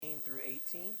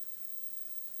18?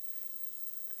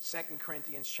 2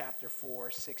 Corinthians chapter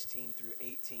 4, 16 through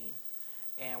 18.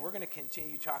 And we're going to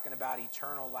continue talking about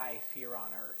eternal life here on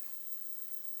earth.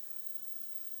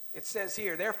 It says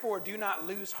here, therefore do not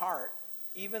lose heart,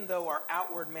 even though our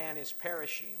outward man is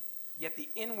perishing, yet the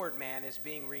inward man is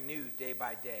being renewed day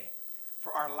by day.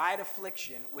 For our light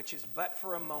affliction, which is but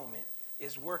for a moment,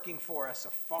 is working for us a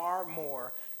far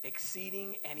more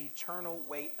exceeding and eternal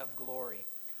weight of glory.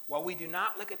 While we do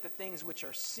not look at the things which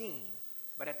are seen,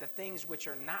 but at the things which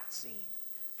are not seen.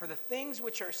 For the things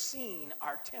which are seen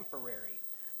are temporary,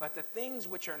 but the things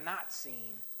which are not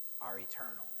seen are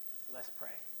eternal. Let's pray.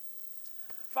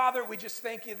 Father, we just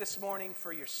thank you this morning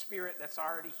for your spirit that's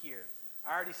already here.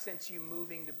 I already sense you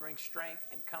moving to bring strength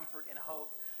and comfort and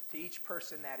hope to each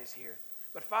person that is here.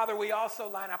 But Father, we also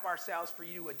line up ourselves for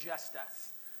you to adjust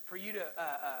us, for you to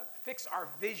fix our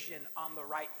vision on the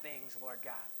right things, Lord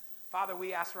God. Father,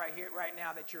 we ask right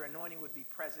now that your anointing would be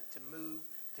present to move,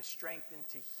 to strengthen,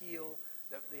 to heal,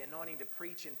 the anointing to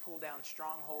preach and pull down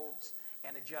strongholds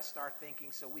and adjust our thinking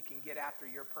so we can get after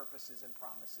your purposes and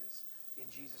promises. In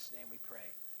Jesus' name we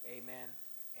pray. Amen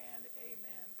and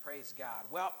amen. Praise God.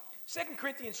 Well, 2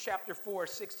 Corinthians chapter 4,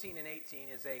 16 and 18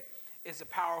 is a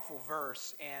powerful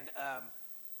verse, and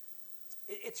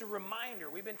it's a reminder.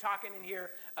 We've been talking in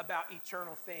here about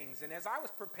eternal things, and as I was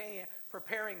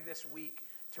preparing this week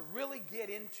to really get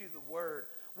into the Word,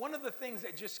 one of the things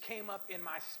that just came up in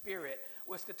my spirit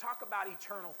was to talk about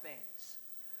eternal things.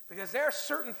 Because there are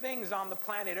certain things on the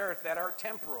planet Earth that are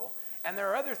temporal, and there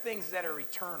are other things that are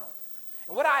eternal.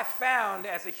 And what I've found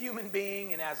as a human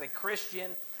being and as a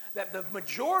Christian, that the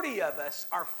majority of us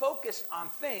are focused on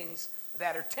things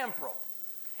that are temporal.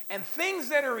 And things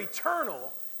that are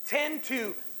eternal tend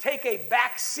to take a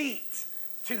back seat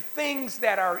to things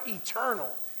that are eternal.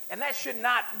 And that should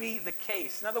not be the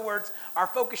case. In other words, our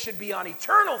focus should be on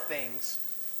eternal things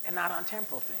and not on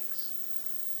temporal things.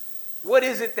 What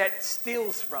is it that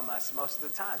steals from us most of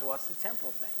the times? Well, it's the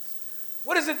temporal things.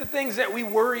 What is it the things that we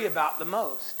worry about the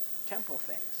most? Temporal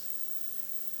things.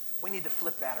 We need to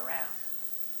flip that around,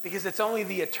 because it's only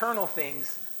the eternal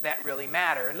things that really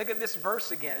matter. And look at this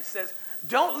verse again. It says,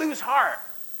 don't lose heart.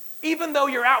 Even though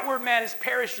your outward man is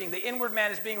perishing, the inward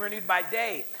man is being renewed by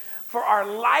day. For our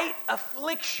light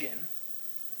affliction,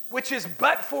 which is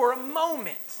but for a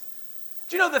moment.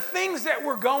 Do you know the things that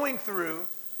we're going through,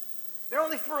 they're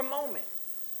only for a moment.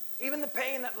 Even the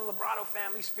pain that the Librato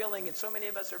family's feeling and so many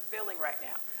of us are feeling right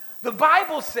now. The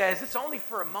Bible says it's only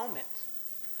for a moment.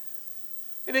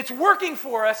 And it's working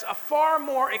for us a far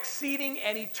more exceeding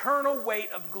and eternal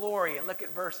weight of glory. And look at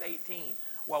verse 18.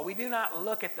 While we do not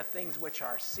look at the things which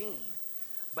are seen,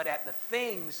 but at the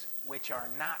things which are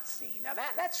not seen. Now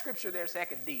that scripture there is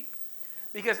heckin' deep.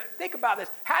 Because think about this.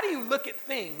 How do you look at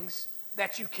things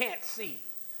that you can't see?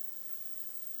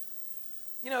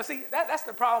 You know, see, that's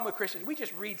the problem with Christians. We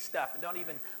just read stuff and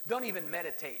don't even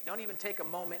meditate. Don't even take a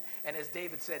moment and, as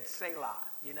David said, Selah,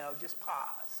 just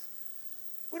pause.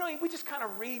 We just kind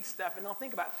of read stuff and don't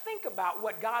think about it. Think about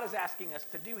what God is asking us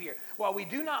to do here. While we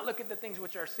do not look at the things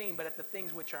which are seen, but at the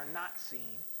things which are not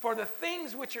seen. For the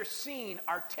things which are seen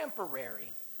are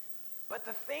temporary, but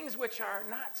the things which are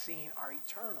not seen are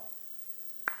eternal.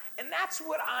 And that's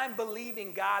what I'm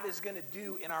believing God is going to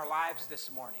do in our lives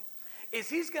this morning. Is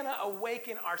he's going to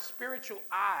awaken our spiritual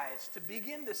eyes to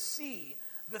begin to see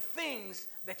the things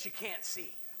that you can't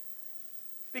see.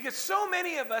 Because so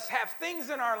many of us have things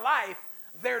in our life,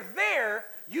 they're there,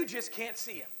 you just can't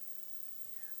see them.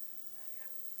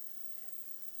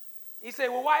 You say,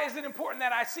 well, why is it important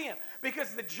that I see them?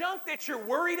 Because the junk that you're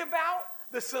worried about,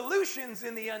 the solution's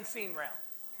in the unseen realm.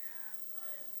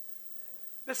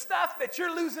 The stuff that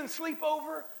you're losing sleep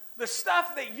over, the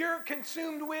stuff that you're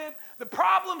consumed with, the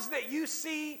problems that you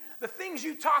see, the things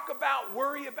you talk about,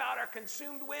 worry about, are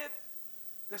consumed with,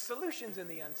 the solution's in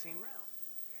the unseen realm.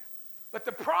 But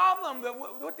the problem,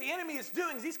 what the enemy is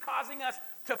doing, is he's causing us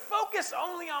to focus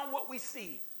only on what we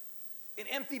see. An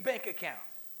empty bank account.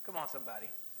 Come on, somebody.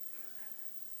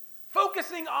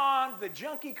 Focusing on the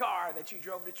junky car that you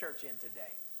drove to church in today.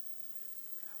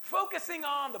 Focusing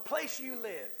on the place you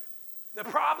live. The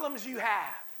problems you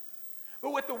have.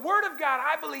 But what the Word of God,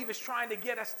 I believe, is trying to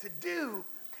get us to do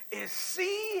is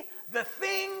see the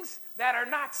things that are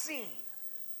not seen.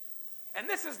 And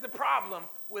this is the problem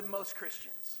with most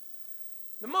Christians.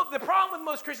 The problem with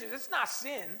most Christians, it's not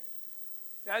sin.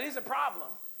 Now, it is a problem.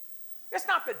 It's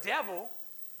not the devil.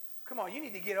 Come on, you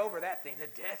need to get over that thing.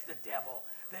 That's the devil.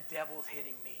 The devil's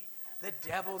hitting me. The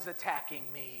devil's attacking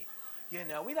me.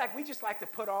 We just like to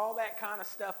put all that kind of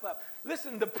stuff up.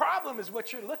 Listen, the problem is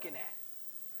what you're looking at.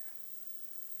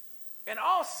 And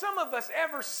all some of us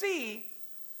ever see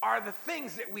are the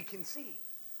things that we can see.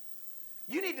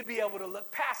 You need to be able to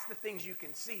look past the things you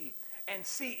can see and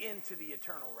see into the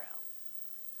eternal realm.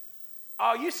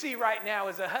 All you see right now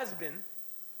is a husband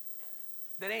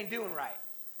that ain't doing right.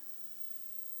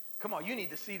 Come on, you need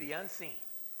to see the unseen.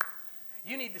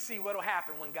 You need to see what will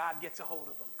happen when God gets a hold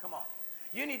of him. Come on.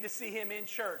 You need to see him in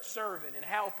church serving and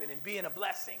helping and being a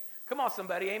blessing. Come on,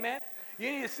 somebody, amen?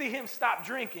 You need to see him stop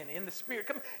drinking in the spirit.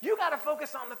 Come on. You got to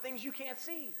focus on the things you can't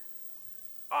see.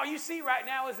 All you see right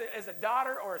now is a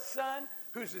daughter or a son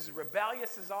who's as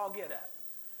rebellious as all get up.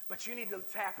 But you need to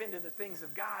tap into the things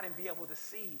of God and be able to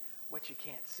see what you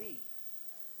can't see.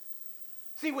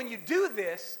 See, when you do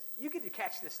this, you get to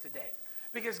catch this today.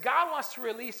 Because God wants to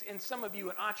release in some of you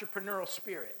an entrepreneurial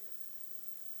spirit.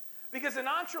 Because an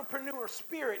entrepreneurial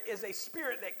spirit is a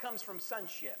spirit that comes from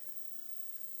sonship.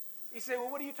 You say, well,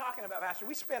 what are you talking about, Pastor?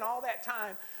 We spent all that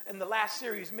time in the last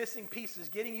series, Missing Pieces,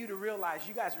 getting you to realize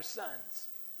you guys are sons.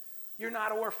 You're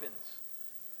not orphans.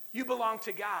 You belong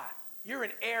to God. You're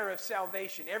an heir of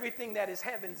salvation. Everything that is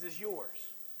heaven's is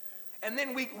yours. And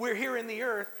then we're here in the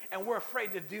earth, and we're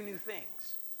afraid to do new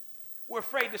things. We're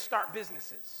afraid to start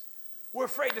businesses. We're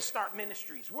afraid to start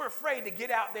ministries. We're afraid to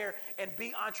get out there and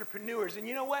be entrepreneurs. And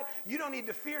you know what? You don't need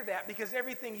to fear that because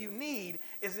everything you need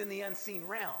is in the unseen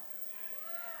realm.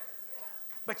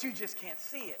 But you just can't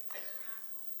see it.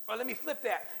 Or let me flip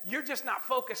that. You're just not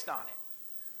focused on it.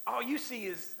 All you see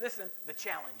is, listen, the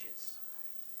challenges,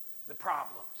 the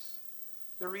problems,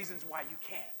 the reasons why you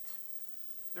can't,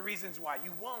 the reasons why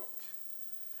you won't.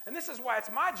 And this is why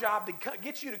it's my job to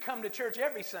get you to come to church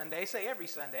every Sunday. Say every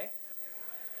Sunday.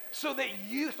 So that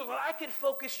I can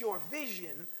focus your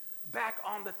vision back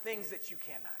on the things that you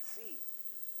cannot see.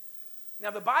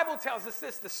 Now, the Bible tells us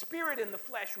this, the spirit and the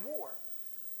flesh war.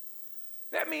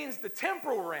 That means the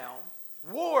temporal realm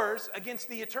wars against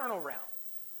the eternal realm.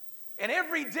 And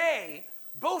every day,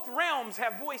 both realms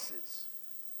have voices.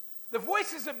 The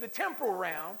voices of the temporal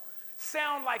realm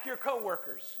sound like your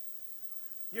coworkers,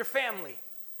 your family,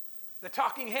 the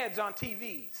talking heads on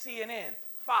TV, CNN,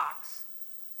 Fox.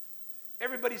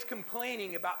 Everybody's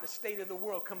complaining about the state of the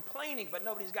world, complaining, but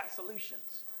nobody's got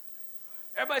solutions.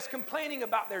 Everybody's complaining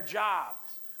about their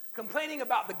jobs, complaining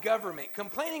about the government,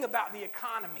 complaining about the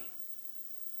economy.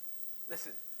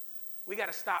 Listen, we got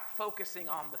to stop focusing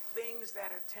on the things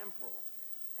that are temporal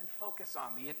and focus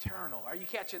on the eternal. Are you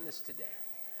catching this today?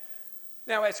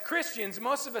 Now, as Christians,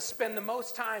 most of us spend the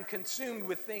most time consumed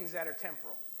with things that are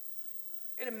temporal.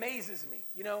 It amazes me.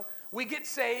 You know, we get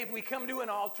saved, we come to an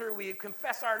altar, we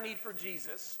confess our need for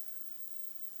Jesus,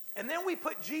 and then we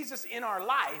put Jesus in our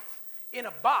life in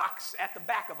a box at the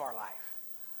back of our life.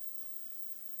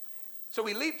 So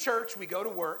we leave church, we go to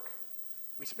work,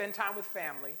 we spend time with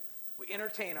family, we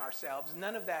entertain ourselves.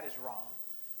 None of that is wrong.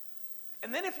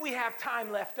 And then if we have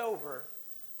time left over,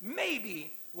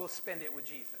 maybe we'll spend it with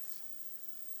Jesus.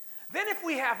 Then if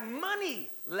we have money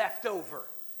left over,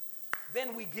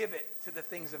 then we give it to the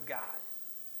things of God.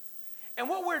 And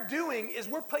what we're doing is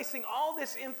we're placing all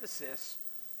this emphasis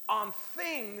on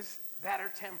things that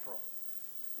are temporal.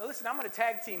 Now listen, I'm going to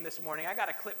tag team this morning. I got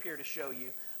a clip here to show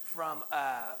you from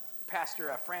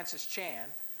Pastor Francis Chan.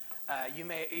 You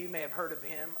may have heard of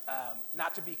him,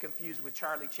 not to be confused with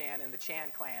Charlie Chan and the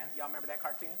Chan Clan. Y'all remember that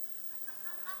cartoon?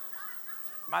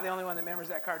 Am I the only one that remembers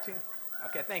that cartoon?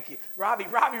 Okay, thank you. Robbie,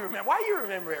 remember. Why you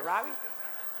remember it, Robbie?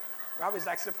 Robbie's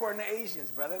like supporting the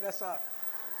Asians, brother. That's all.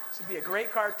 This would be a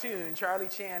great cartoon, Charlie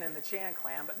Chan and the Chan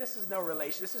Clan, but this is no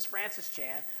relation. This is Francis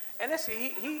Chan, and this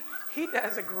he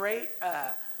does a great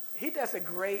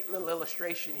little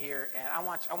illustration here, and I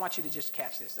want you to just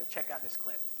catch this. So check out this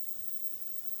clip.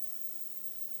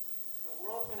 The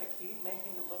world's going to keep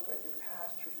making you look at your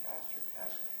past,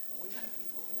 and we're going to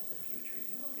keep looking at the future. If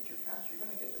you look at your past, you're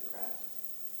going to get depressed,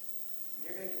 and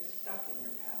you're going to get stuck in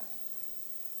your past.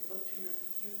 You look to your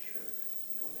future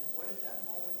and go, man, what is that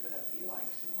moment going to be like?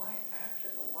 See, my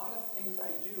actions, a lot of things I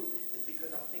do is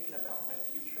because I'm thinking about my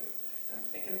future. And I'm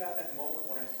thinking about that moment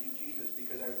when I see Jesus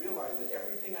because I realize that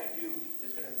everything I do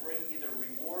is going to bring either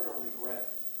reward or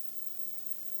regret.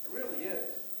 It really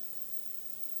is.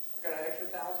 I've got an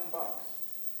extra $1,000.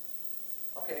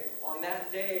 Okay, on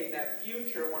that day, that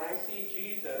future, when I see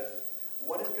Jesus,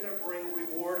 what is going to bring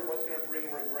reward and what's going to bring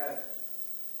regret?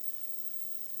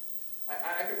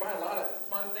 I could buy a lot of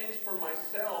fun things for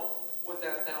myself with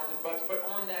that $1,000, but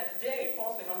on that day,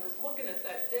 Paul's saying, I'm just looking at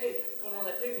that day, going on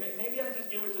that day, maybe I just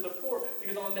give it to the poor,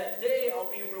 because on that day, I'll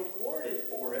be rewarded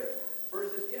for it,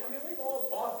 versus, we've all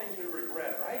bought things we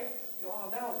regret, right? You go,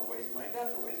 oh, that was a waste of money,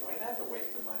 that's a waste of money, that's a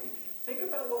waste of money. Think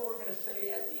about what we're going to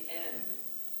say at the end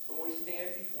when we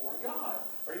stand before God.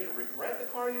 Are you going to regret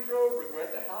the car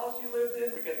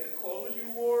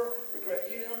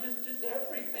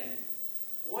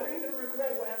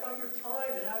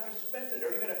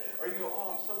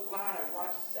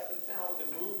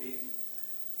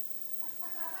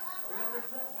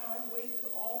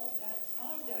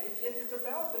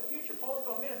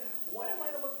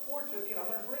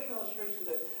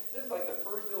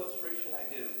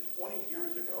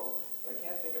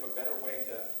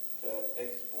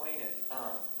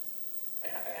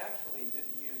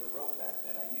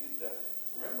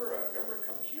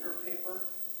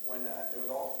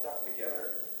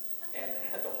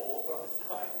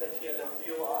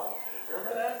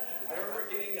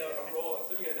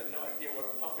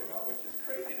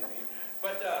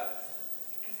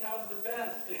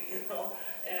test,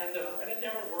 and it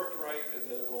never worked right because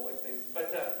of the rolling things.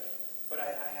 But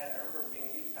I remember being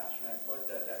a youth pastor, and I put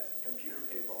that computer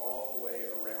paper all the way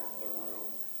around the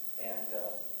room, and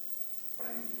but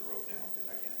I'm going to use the rope now because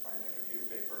I can't find that computer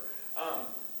paper.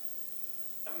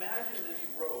 Imagine this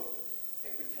rope.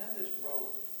 Okay, pretend this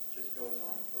rope just goes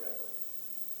on forever.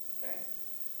 Okay?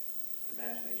 Just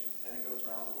imagination. Then it goes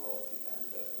around the world a few times,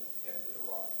 doesn't it? Into the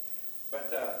rock.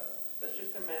 But let's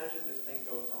just imagine this thing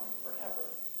goes on forever.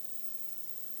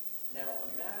 Now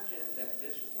imagine that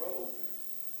this rope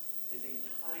is a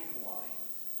timeline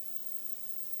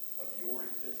of your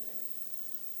existence.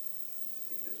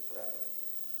 It exists forever.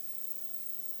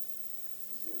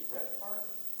 You see this red part?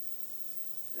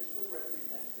 This would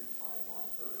represent your time on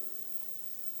earth.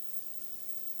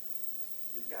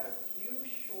 You've got a few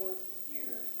short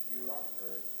years here on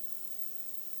earth,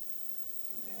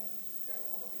 and then you've got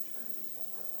all of eternity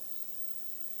somewhere else.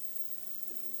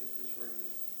 This is your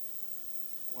existence.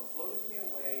 And what blows me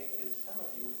away is some of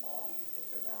you, all you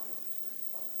think about is this red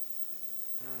part.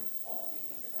 All you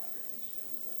think about, you're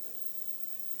consumed with it.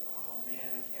 You go, oh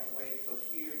man, I can't wait till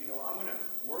here. I'm going to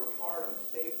work hard, I'm going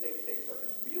to save so I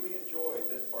can really enjoy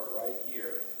this part right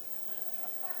here.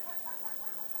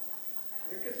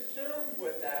 You're consumed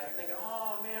with that. You're thinking,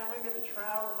 oh man, am I going to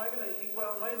travel? Am I going to eat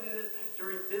well? Am I going to do this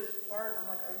during this part? I'm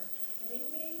like, are you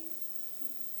kidding me?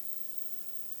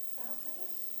 About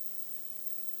this?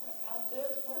 What about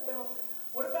this?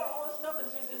 What about all this stuff?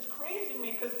 It's crazy to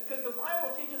me because the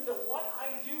Bible teaches that what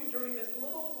I do during this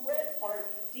little red part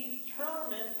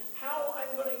determines how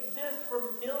I'm going to exist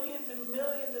for millions and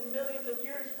millions and millions of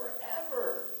years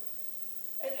forever.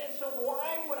 And so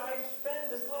why would I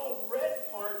spend this little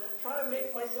red part trying to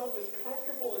make myself as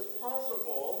comfortable as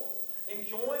possible,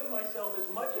 enjoying myself as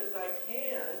much as I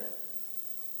can?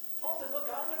 Paul says, look,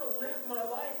 I'm going to live my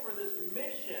life for this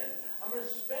mission. I'm going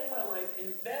to spend my life,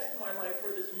 invest my life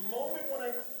for this moment when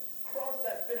I cross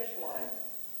that finish line.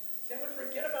 See, I'm going to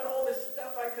forget about all this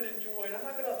stuff I could enjoy. And I'm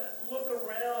not going to look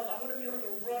around. I'm going to be like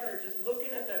a runner, just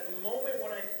looking at that moment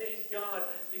when I face God.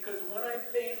 Because when I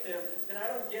face Him, then I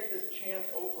don't get this chance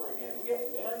over again. We have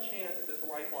one chance at this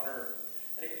life on earth.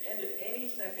 And it can end at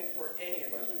any second for any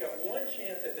of us. We've got one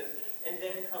chance at this, and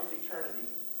then comes eternity.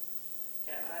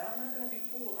 And I'm not going to be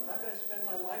fooled. I'm not going to spend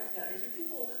my life down here. See,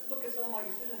 people look at some of my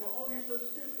decisions and go, oh, you're so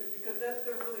stupid because that's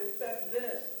going to really affect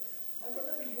this. I go,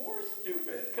 no, you're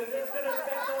stupid because that's going to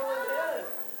affect all of this.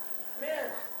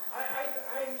 Man,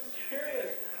 I'm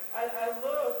serious.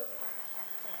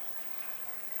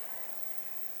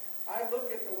 I look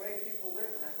at the way people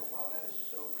live and I go, wow, that is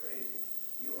so crazy.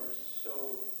 You are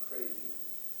so crazy.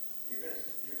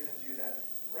 You're gonna do that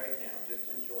right now. Just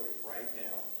enjoy it right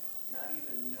now. Not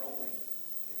even knowing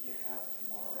if you have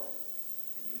tomorrow,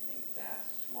 and you think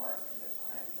that's smart and that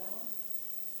I'm dumb?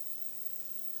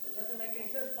 It doesn't make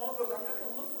any sense. Paul goes, I'm not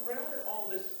going to look around at all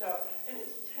this stuff. And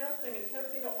it's tempting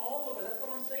to all of us. That's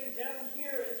what I'm saying. Down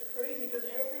here, it's crazy because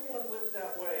everyone lives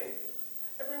that way.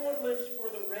 Everyone lives for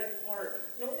the red part.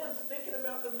 No one's thinking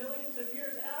about the millions of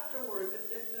years afterwards.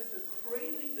 It's just a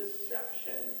crazy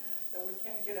deception that we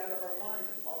can't get out of our minds.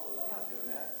 And Paul goes, I'm not doing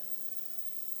that.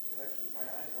 Because I keep my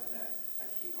eyes on that. I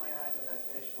keep my eyes on that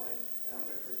finish line. And I'm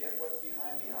going to forget what's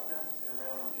behind me. I'm not looking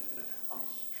around. I'm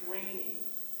straining.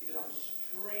 Because I'm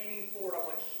straining forward. I'm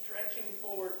like stretching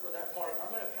forward for that mark. I'm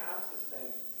going to pass this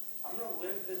thing. I'm going to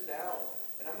live this out.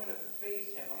 And I'm going to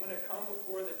face Him. I'm going to come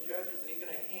before the judges and He's going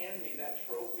to hand me that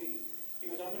trophy. He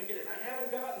goes, I'm going to get it. And I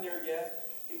haven't gotten there yet.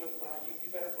 He goes, well,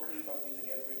 you better believe I'm using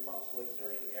every muscle,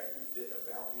 exerting every bit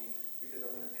about me because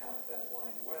I'm going to pass that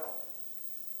line well.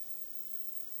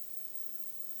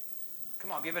 Come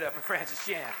on, give it up for Francis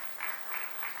Chan.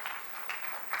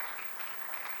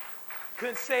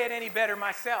 Couldn't say it any better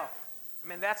myself. I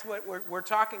mean, that's what we're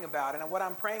talking about. And what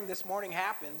I'm praying this morning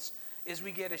happens is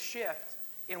we get a shift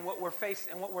in what we're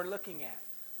facing and what we're looking at.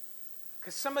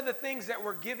 Because some of the things that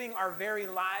we're giving our very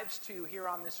lives to here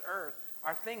on this earth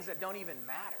are things that don't even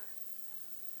matter.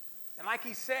 And like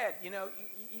he said,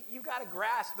 you've got to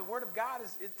grasp the Word of God.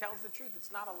 It tells the truth.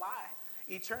 It's not a lie.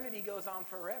 Eternity goes on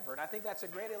forever. And I think that's a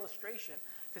great illustration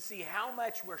to see how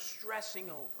much we're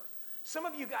stressing over. Some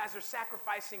of you guys are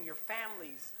sacrificing your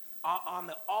families on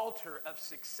the altar of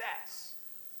success.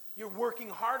 You're working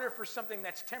harder for something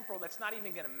that's temporal, that's not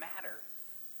even going to matter.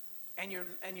 And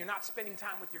you're not spending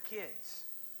time with your kids.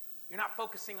 You're not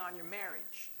focusing on your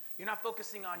marriage. You're not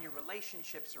focusing on your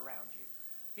relationships around you.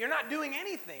 You're not doing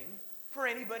anything for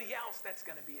anybody else that's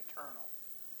going to be eternal.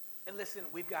 And listen,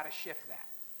 we've got to shift that,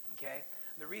 okay?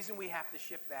 The reason we have to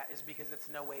shift that is because it's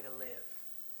no way to live.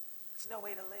 It's no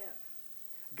way to live.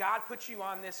 God put you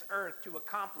on this earth to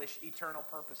accomplish eternal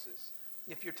purposes.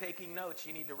 If you're taking notes,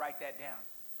 you need to write that down.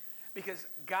 Because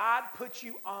God put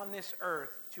you on this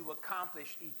earth to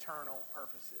accomplish eternal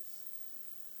purposes.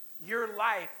 Your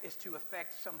life is to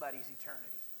affect somebody's eternity.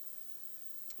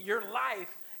 Your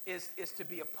life is to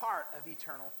be a part of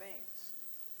eternal things.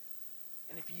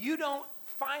 And if you don't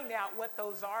find out what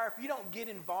those are, if you don't get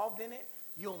involved in it,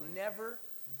 you'll never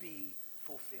be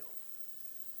fulfilled.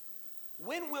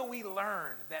 When will we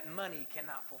learn that money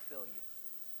cannot fulfill you?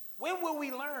 When will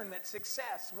we learn that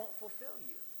success won't fulfill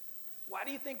you? Why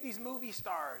do you think these movie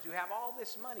stars who have all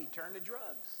this money turn to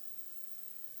drugs?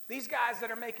 These guys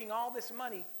that are making all this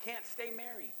money can't stay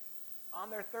married on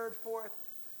their third, fourth,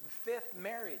 fifth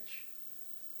marriage.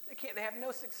 They have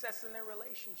no success in their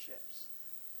relationships.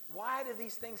 Why do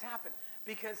these things happen?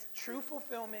 Because true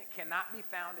fulfillment cannot be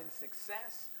found in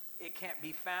success. It can't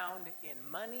be found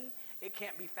in money. It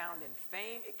can't be found in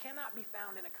fame. It cannot be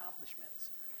found in accomplishments.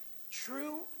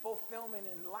 True fulfillment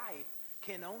in life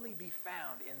can only be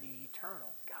found in the eternal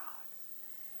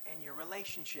God and your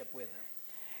relationship with him.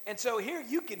 And so here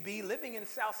you could be living in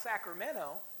South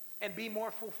Sacramento and be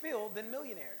more fulfilled than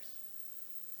millionaires.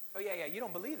 Oh, yeah, you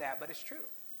don't believe that, but it's true.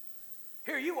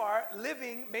 Here you are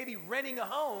living, maybe renting a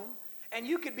home, and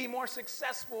you could be more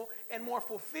successful and more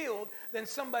fulfilled than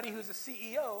somebody who's a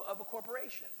CEO of a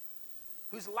corporation,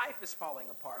 whose life is falling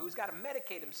apart, who's got to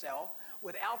medicate himself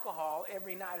with alcohol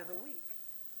every night of the week.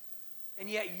 And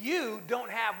yet you don't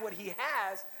have what he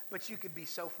has, but you could be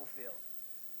so fulfilled.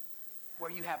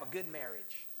 Where you have a good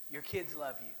marriage, your kids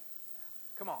love you.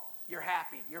 Come on, you're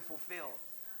happy, you're fulfilled.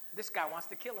 This guy wants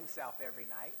to kill himself every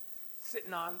night,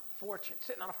 sitting on a fortune,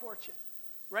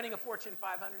 running a Fortune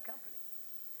 500 company.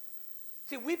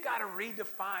 See, we've got to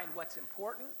redefine what's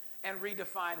important and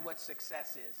redefine what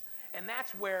success is. And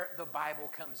that's where the Bible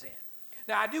comes in.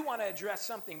 Now, I do want to address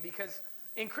something, because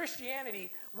in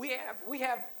Christianity, we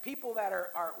have people that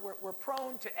we're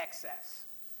prone to excess.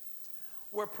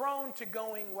 We're prone to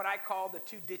going what I call the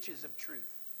two ditches of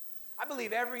truth. I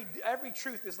believe every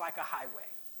truth is like a highway,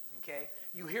 okay?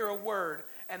 You hear a word,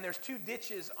 and there's two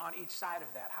ditches on each side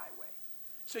of that highway.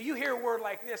 So you hear a word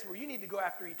like this where you need to go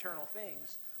after eternal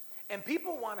things, and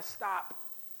people want to stop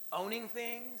owning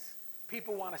things.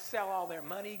 People want to sell all their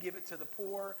money, give it to the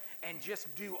poor, and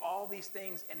just do all these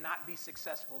things and not be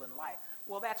successful in life.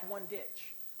 Well, that's one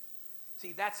ditch.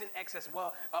 See, that's in excess.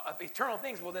 Well, of eternal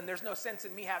things, well, then there's no sense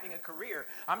in me having a career.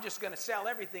 I'm just going to sell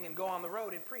everything and go on the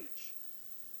road and preach.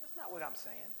 That's not what I'm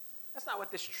saying. That's not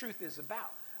what this truth is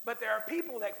about. But there are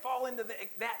people that fall into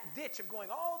that ditch of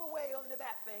going all the way into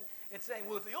that thing and saying,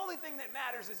 well, if the only thing that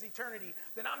matters is eternity,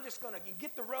 then I'm just going to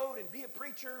get the road and be a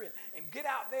preacher and get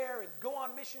out there and go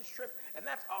on missions trip, and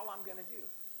that's all I'm going to do.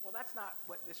 Well, that's not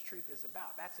what this truth is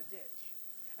about. That's a ditch.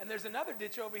 And there's another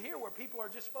ditch over here where people are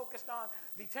just focused on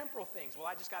the temporal things. Well,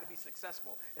 I just got to be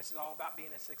successful. This is all about being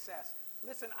a success.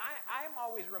 Listen, I am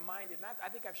always reminded, and I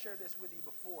think I've shared this with you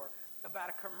before,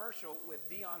 about a commercial with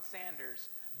Deion Sanders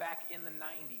back in the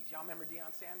 90s. Y'all remember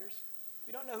Deion Sanders? If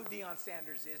you don't know who Deion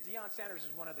Sanders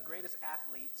is one of the greatest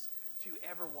athletes to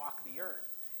ever walk the earth.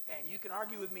 And you can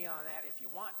argue with me on that if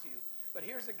you want to. But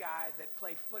here's a guy that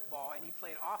played football, and he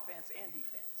played offense and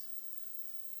defense.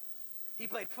 He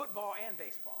played football and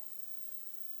baseball.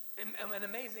 An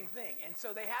amazing thing. And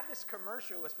so they had this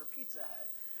commercial, it was for Pizza Hut.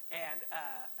 And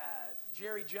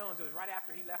Jerry Jones, it was right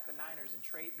after he left the Niners and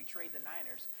betrayed the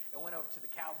Niners and went over to the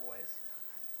Cowboys.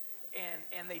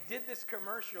 And they did this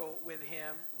commercial with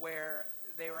him where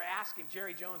they were asking,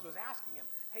 Jerry Jones was asking him,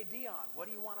 hey, Deion, what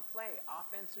do you want to play,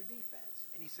 offense or defense?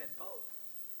 And he said, both.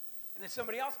 And then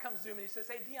somebody else comes to him and he says,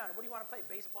 hey, Deion, what do you want to play,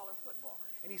 baseball or football?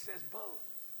 And he says, both.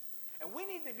 And we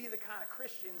need to be the kind of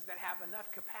Christians that have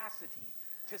enough capacity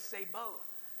to say both.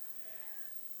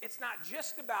 It's not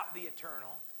just about the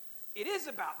eternal. It is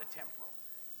about the temporal.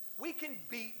 We can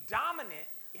be dominant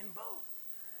in both.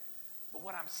 But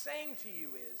what I'm saying to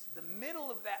you is the middle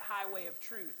of that highway of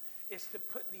truth is to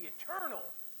put the eternal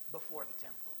before the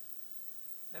temporal.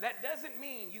 Now, that doesn't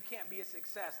mean you can't be a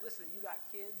success. Listen, you got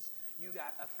kids, you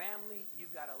got a family,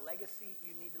 you've got a legacy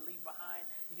you need to leave behind.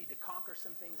 You need to conquer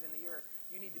some things in the earth.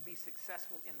 You need to be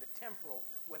successful in the temporal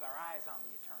with our eyes on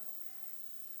the eternal.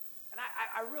 And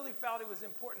I really felt it was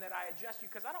important that I adjust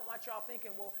you, because I don't want y'all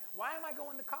thinking, well, why am I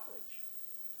going to college?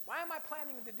 Why am I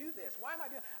planning to do this? Why am I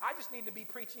doing? I just need to be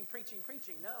preaching.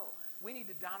 No, we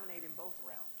need to dominate in both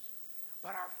realms.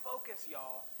 But our focus,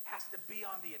 y'all, has to be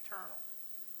on the eternal.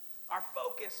 Our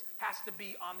focus has to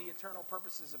be on the eternal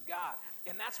purposes of God.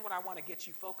 And that's what I want to get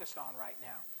you focused on right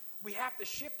now. We have to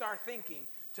shift our thinking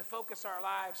to focus our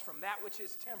lives from that which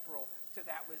is temporal to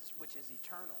that which is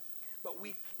eternal. But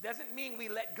doesn't mean we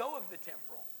let go of the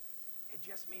temporal. It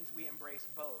just means we embrace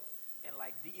both and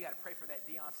like, you got to pray for that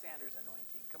Deion Sanders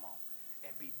anointing. Come on.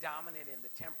 And be dominant in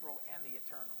the temporal and the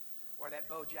eternal. Or that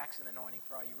Bo Jackson anointing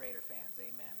for all you Raider fans.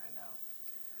 Amen. I know.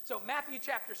 So Matthew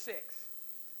chapter 6.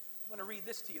 I'm going to read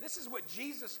this to you. This is what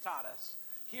Jesus taught us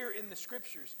here in the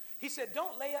scriptures. He said,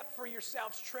 don't lay up for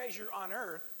yourselves treasure on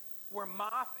earth where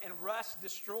moth and rust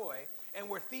destroy and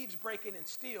where thieves break in and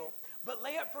steal, but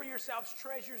lay up for yourselves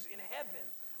treasures in heaven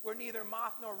where neither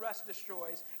moth nor rust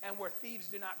destroys and where thieves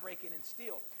do not break in and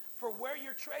steal. For where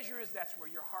your treasure is, that's where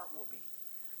your heart will be.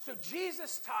 So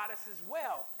Jesus taught us as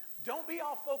well, don't be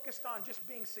all focused on just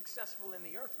being successful in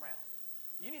the earth realm.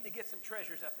 You need to get some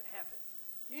treasures up in heaven.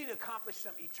 You need to accomplish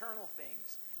some eternal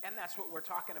things, and that's what we're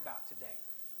talking about today.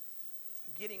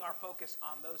 Getting our focus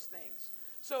on those things.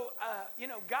 So,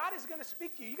 God is going to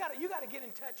speak to you. You got to get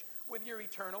in touch with your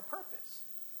eternal purpose.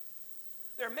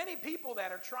 There are many people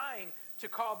that are trying to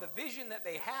call the vision that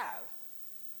they have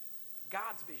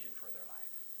God's vision for their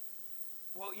life.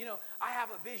 Well, I have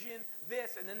a vision,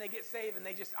 this, and then they get saved and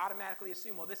they just automatically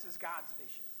assume, well, this is God's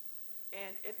vision.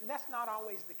 And that's not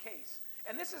always the case.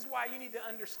 And this is why you need to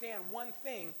understand one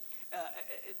thing, that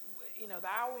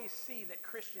I always see that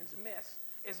Christians miss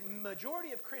is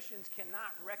majority of Christians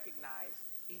cannot recognize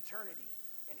eternity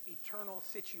and eternal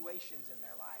situations in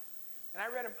their life. And I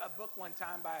read a book one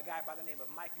time by a guy by the name of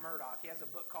Mike Murdock. He has a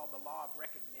book called The Law of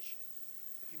Recognition.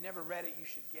 If you've never read it, you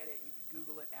should get it. You could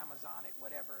Google it, Amazon it,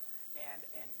 whatever,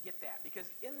 and get that. Because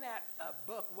in that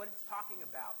book, what it's talking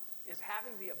about is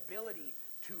having the ability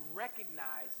to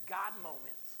recognize God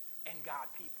moments and God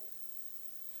people.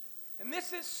 And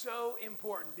this is so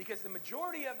important because the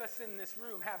majority of us in this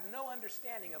room have no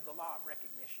understanding of the law of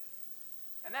recognition.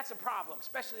 And that's a problem,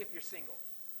 especially if you're single.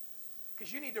 Because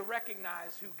you need to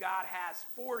recognize who God has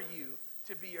for you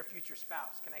to be your future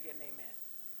spouse. Can I get an amen?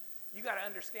 You got to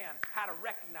understand how to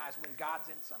recognize when God's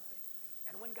in something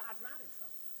and when God's not in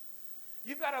something.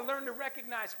 You've got to learn to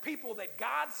recognize people that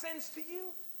God sends to you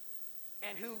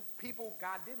and who people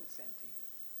God didn't send to you.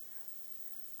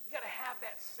 You got to have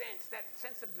that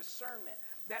sense of discernment,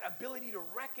 that ability to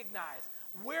recognize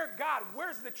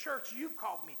where's the church you've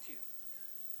called me to.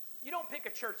 You don't pick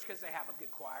a church because they have a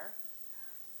good choir.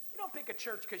 You don't pick a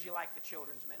church because you like the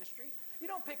children's ministry.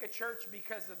 You don't pick a church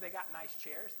because they got nice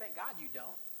chairs. Thank God you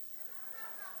don't.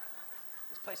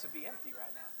 This place will be empty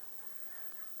right now.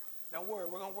 Don't worry,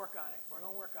 we're going to work on it. We're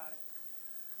going to work on it.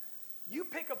 You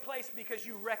pick a place because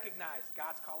you recognize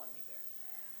God's calling me there.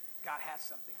 God has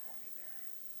something for me there.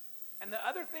 And the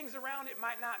other things around it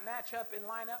might not match up and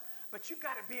line up, but you've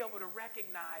got to be able to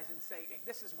recognize and say, hey,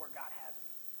 this is where God has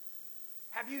me.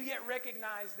 Have you yet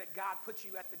recognized that God put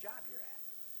you at the job you're at?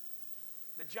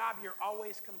 The job you're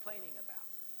always complaining about.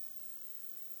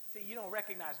 See, you don't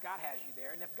recognize God has you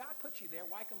there, and if God put you there,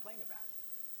 why complain about it?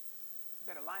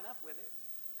 You better line up with it.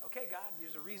 Okay, God,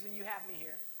 there's a reason you have me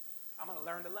here. I'm going to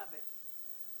learn to love it.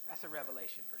 That's a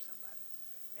revelation for somebody.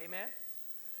 Amen?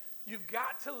 You've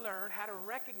got to learn how to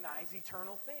recognize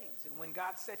eternal things and when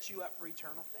God sets you up for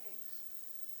eternal things.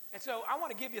 And so I want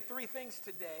to give you 3 things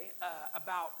today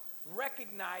about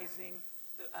recognizing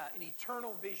an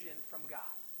eternal vision from God,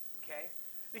 okay?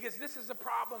 Because this is a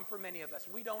problem for many of us.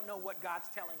 We don't know what God's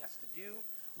telling us to do.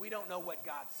 We don't know what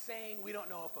God's saying. We don't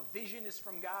know if a vision is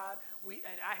from God.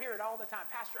 And I hear it all the time.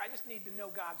 Pastor, I just need to know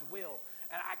God's will.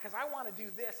 Because I want to do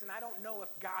this, and I don't know if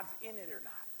God's in it or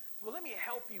not. Well, let me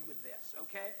help you with this,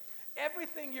 okay?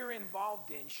 Everything you're involved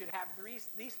in should have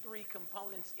these 3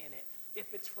 components in it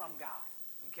if it's from God,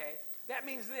 okay? That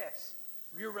means this: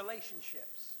 your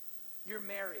relationships, your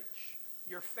marriage,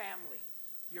 your family,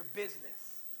 your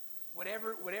business.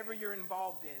 Whatever you're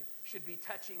involved in should be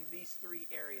touching these 3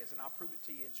 areas, and I'll prove it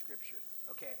to you in Scripture,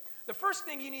 okay? The first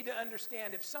thing you need to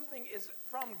understand, if something is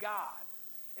from God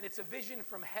and it's a vision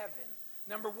from heaven,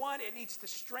 number 1, it needs to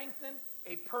strengthen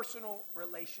a personal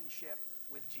relationship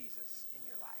with Jesus in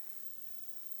your life.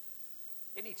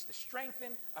 It needs to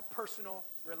strengthen a personal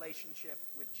relationship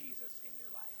with Jesus in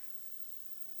your life.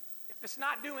 If it's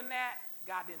not doing that,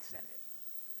 God didn't send it.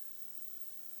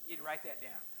 You need to write that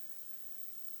down.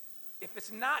 If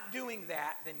it's not doing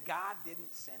that, then God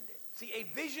didn't send it. See, a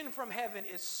vision from heaven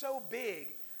is so big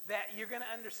that you're going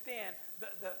to understand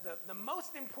the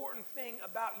most important thing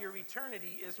about your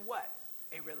eternity is what?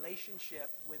 A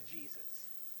relationship with Jesus.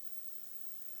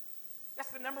 That's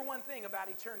the number 1 thing about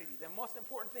eternity, the most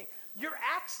important thing. Your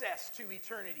access to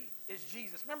eternity is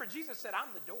Jesus. Remember, Jesus said,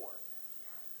 I'm the door.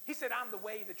 He said, I'm the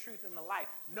way, the truth, and the life.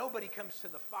 Nobody comes to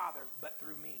the Father but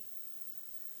through me.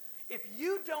 If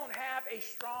you don't have a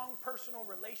strong personal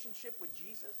relationship with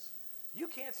Jesus, you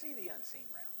can't see the unseen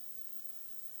realm.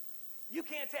 You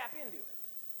can't tap into it.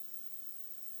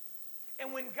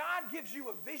 And when God gives you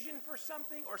a vision for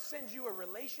something or sends you a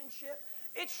relationship,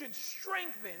 it should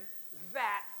strengthen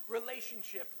that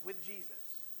relationship with Jesus.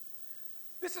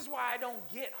 This is why I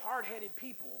don't get hard-headed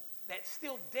people that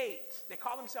still date, they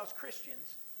call themselves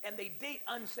Christians, and they date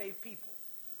unsaved people.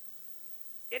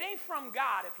 It ain't from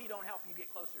God if he don't help you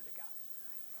get closer to God.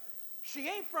 She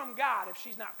ain't from God if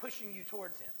she's not pushing you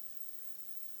towards him.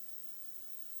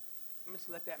 Let me just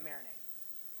let that marinate.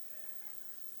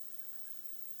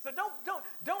 So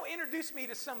don't introduce me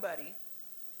to somebody,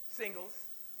 singles.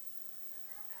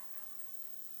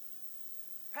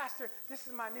 Pastor, this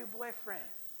is my new boyfriend.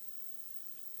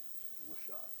 What's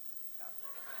up?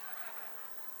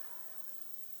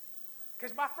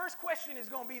 Because my first question is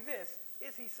going to be this: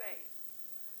 is he saved?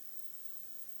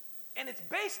 And it's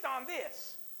based on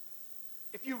this.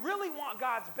 If you really want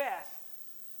God's best,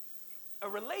 a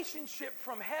relationship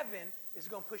from heaven is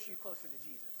going to push you closer to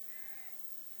Jesus.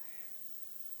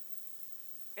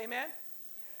 Amen?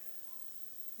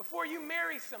 Before you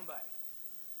marry somebody,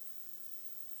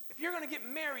 if you're going to get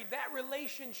married, that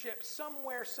relationship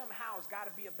somewhere, somehow has got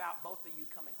to be about both of you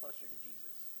coming closer to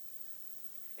Jesus.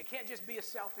 It can't just be a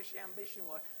selfish ambition.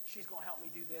 Well, she's going to help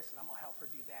me do this and I'm going to help her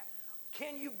do that.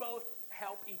 Can you both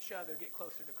help each other get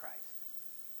closer to Christ?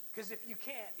 Because if you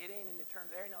can't, there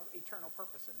ain't no eternal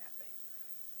purpose in that thing.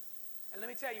 And let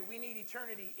me tell you, we need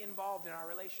eternity involved in our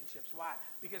relationships. Why?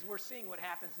 Because we're seeing what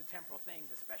happens to temporal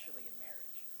things, especially in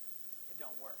marriage. It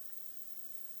don't work.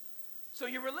 So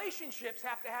your relationships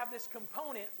have to have this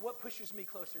component, what pushes me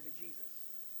closer to Jesus.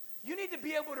 You need to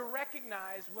be able to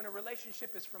recognize when a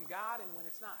relationship is from God and when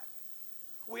it's not.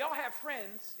 We all have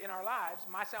friends in our lives,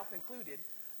 myself included,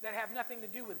 that have nothing to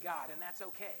do with God, and that's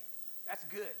okay. That's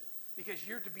good, because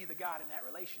you're to be the God in that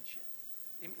relationship.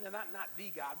 Not the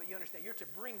God, but you understand, you're to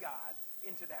bring God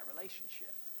into that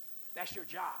relationship. That's your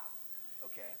job,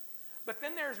 okay? But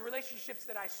then there's relationships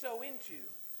that I sow into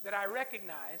that I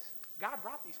recognize God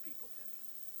brought these people to me.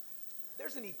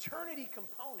 There's an eternity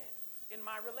component in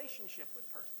my relationship with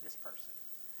this person.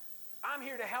 I'm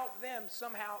here to help them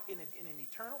somehow in an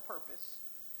eternal purpose,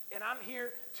 and I'm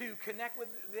here to connect with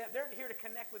them. They're here to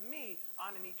connect with me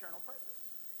on an eternal purpose.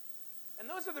 And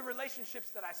those are the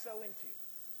relationships that I sow into,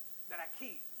 that I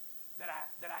keep, that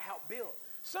I help build.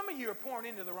 Some of you are pouring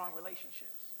into the wrong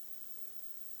relationships.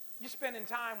 You're spending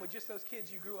time with just those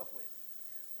kids you grew up with.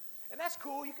 And that's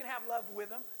cool. You can have love with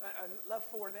them, love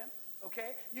for them,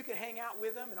 okay? You can hang out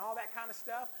with them and all that kind of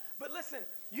stuff. But listen,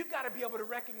 you've got to be able to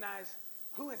recognize,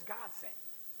 who has God sent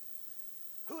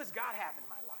you? Who does God have in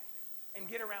my life? And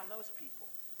get around those people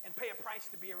and pay a price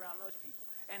to be around those people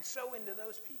and sow into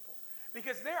those people.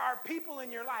 Because there are people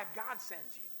in your life God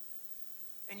sends you,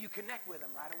 and you connect with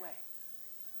them right away.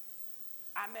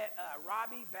 I met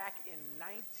Robbie back in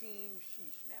 1992.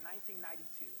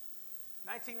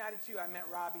 1992, I met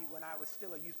Robbie when I was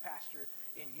still a youth pastor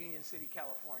in Union City,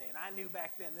 California. And I knew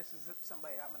back then this is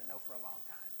somebody I'm going to know for a long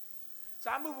time. So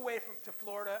I moved away to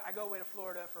Florida. I go away to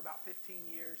Florida for about 15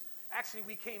 years. Actually,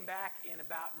 we came back in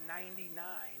about 99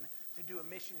 to do a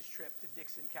missions trip to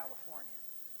Dixon, California.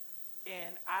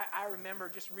 And I remember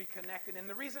just reconnecting. And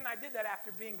the reason I did that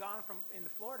after being gone into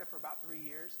Florida for about 3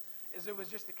 years is there was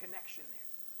just a connection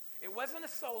there. It wasn't a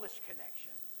soulish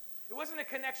connection. It wasn't a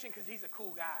connection because he's a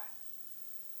cool guy.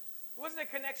 It wasn't a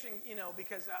connection,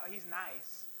 because he's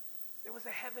nice. There was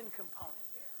a heaven component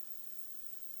there.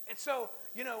 And so,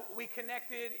 we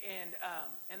connected,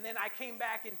 and then I came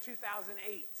back in 2008.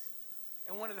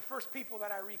 And one of the first people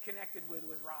that I reconnected with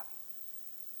was Robbie.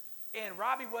 And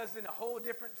Robbie was in a whole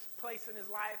different place in his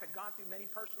life, had gone through many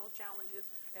personal challenges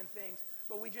and things,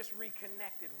 but we just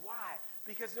reconnected. Why?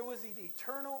 Because there was an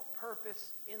eternal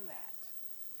purpose in that.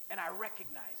 And I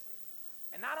recognized it.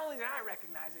 And not only did I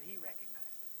recognize it, he recognized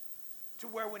it. To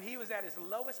where when he was at his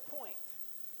lowest point,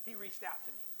 he reached out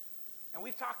to me. And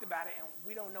we've talked about it, and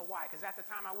we don't know why, because at the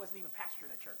time I wasn't even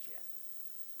pastoring a church yet.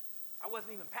 I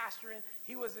wasn't even pastoring.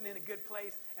 He wasn't in a good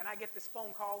place. And I get this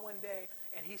phone call one day,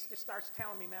 and he just starts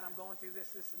telling me, man, I'm going through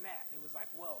this, and that. And it was like,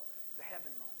 whoa, it was a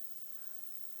heaven moment.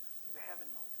 It was a heaven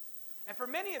moment. And for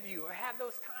many of you, I've had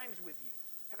those times with you.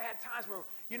 Have had times where,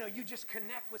 you just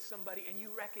connect with somebody and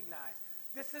you recognize,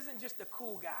 this isn't just a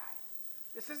cool guy.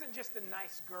 This isn't just a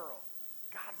nice girl.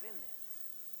 God's in this.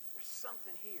 There's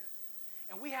something here.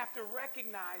 And we have to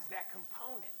recognize that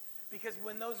component. Because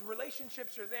when those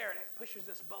relationships are there, it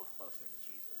pushes us both closer to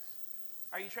Jesus.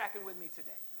 Are you tracking with me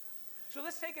today? So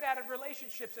let's take it out of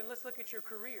relationships and let's look at your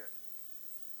career.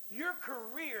 Your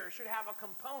career should have a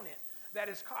component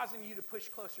that is causing you to push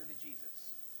closer to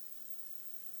Jesus.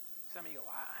 Some of you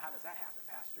go, well, how does that happen,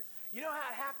 Pastor? You know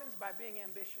how it happens? By being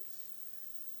ambitious.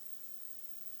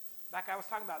 Like I was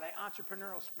talking about, that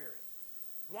entrepreneurial spirit.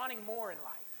 wanting more in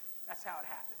life. That's how it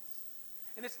happens.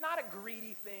 And it's not a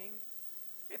greedy thing.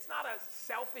 It's not a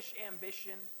selfish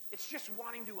ambition. It's just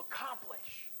wanting to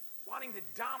accomplish, wanting to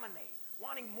dominate,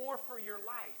 wanting more for your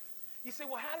life. You say,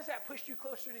 well, how does that push you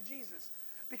closer to Jesus?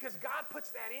 Because God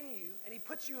puts that in you, and he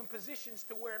puts you in positions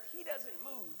to where if he doesn't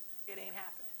move, it ain't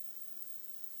happening.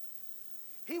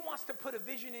 He wants to put a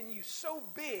vision in you so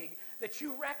big that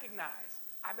you recognize,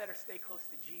 I better stay close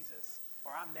to Jesus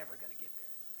or I'm never going to get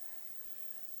there.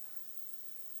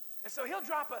 And so he'll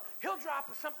drop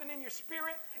something in your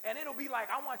spirit, and it'll be like,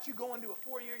 I want you going to a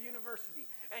 4-year university.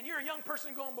 And you're a young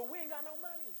person going, but we ain't got no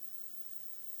money.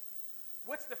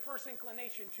 What's the first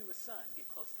inclination to a son? Get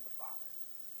close to the Father.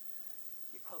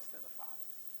 Get close to the Father.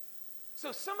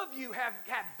 So some of you have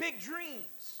had big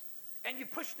dreams, and you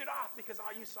pushed it off because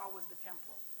all you saw was the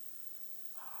temporal.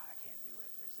 Oh, I can't do it.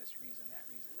 There's this reason, that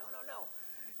reason. No.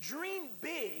 Dream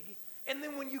big, and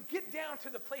then when you get down to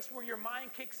the place where your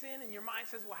mind kicks in and your mind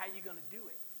says, well, how are you going to do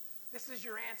it? This is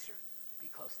your answer. Be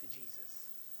close to Jesus.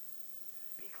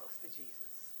 Be close to Jesus.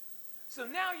 So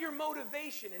now your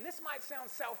motivation, and this might sound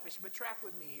selfish, but track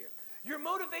with me here. Your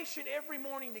motivation every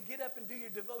morning to get up and do your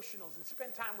devotionals and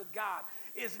spend time with God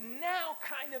is now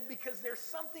kind of because there's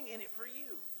something in it for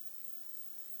you.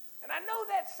 And I know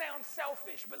that sounds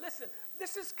selfish, but listen,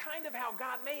 this is kind of how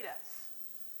God made us.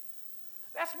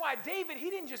 That's why David, he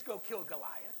didn't just go kill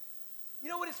Goliath. You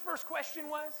know what his first question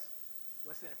was?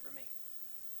 What's in it for me?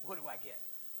 What do I get?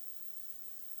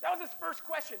 That was his first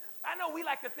question. I know we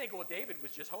like to think, well, David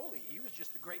was just holy. He was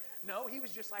just a great... No, he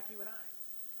was just like you and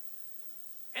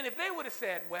I. And if they would have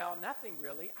said, well, nothing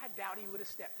really, I doubt he would have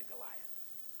stepped to Goliath.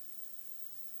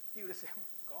 He would have said,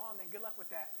 go on then, good luck with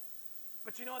that.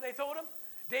 But you know what they told him?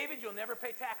 David, you'll never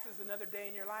pay taxes another day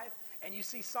in your life. And you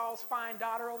see Saul's fine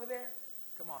daughter over there?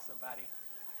 Come on, somebody.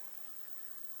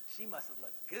 She must have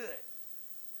looked good.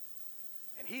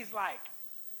 And he's like,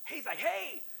 hey,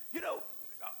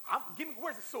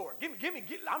 where's the sword?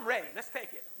 I'm ready. Let's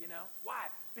take it, Why?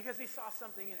 Because he saw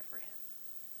something in it for him.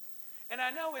 And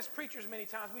I know as preachers many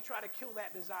times we try to kill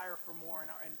that desire for more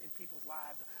in people's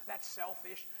lives. That's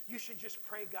selfish. You should just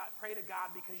pray to God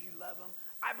because you love him.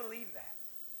 I believe that.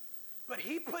 But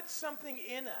he put something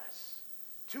in us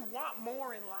to want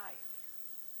more in life.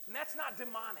 And that's not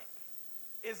demonic.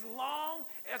 As long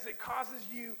as it causes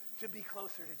you to be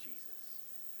closer to Jesus.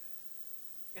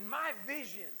 And my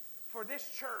vision for this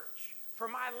church, for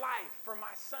my life, for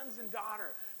my sons and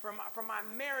daughter, for my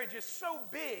marriage is so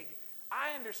big,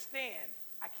 I understand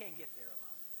I can't get there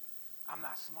alone. I'm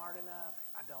not smart enough.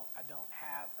 I don't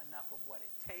have enough of what it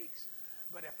takes.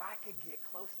 But if I could get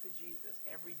close to Jesus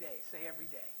every day, say every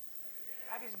day.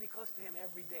 If I could just be close to him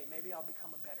every day, maybe I'll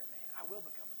become a better man. I will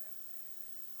become a better man.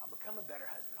 I'll become a better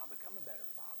husband. I'll become a better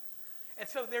father. And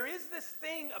so there is this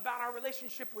thing about our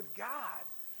relationship with God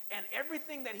and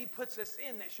everything that he puts us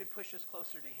in that should push us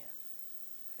closer to him.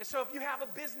 And so if you have a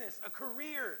business, a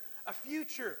career, a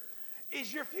future,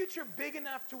 is your future big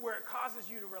enough to where it causes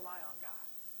you to rely on God?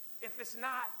 If it's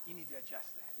not, you need to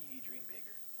adjust that. You need to dream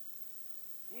bigger.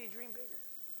 You need to dream bigger.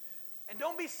 And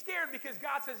don't be scared because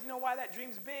God says, you know why that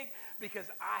dream's big? Because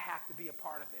I have to be a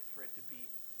part of it for it to be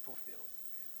fulfilled.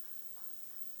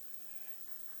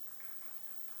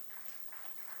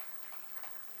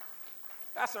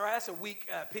 That's all right. That's a weak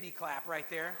pity clap right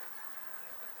there.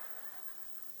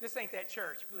 This ain't that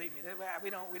church, believe me. We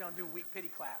don't do weak pity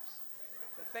claps.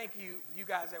 But thank you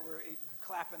guys that were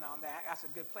clapping on that. That's a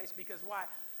good place because why?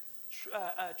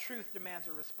 Truth demands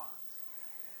a response.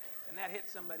 And that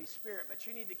hits somebody's spirit. But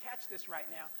you need to catch this right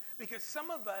now because some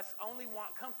of us only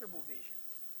want comfortable visions.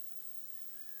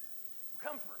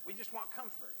 Comfort. We just want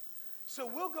comfort. So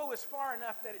we'll go as far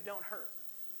enough that it don't hurt.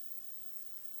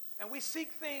 And we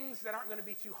seek things that aren't going to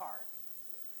be too hard.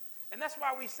 And that's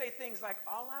why we say things like,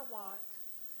 all I want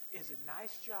is a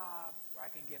nice job where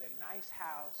I can get a nice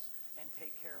house and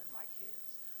take care of my kids.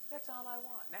 That's all I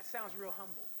want. And that sounds real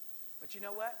humble. But you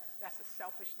know what? That's the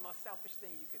most selfish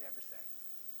thing you could ever say.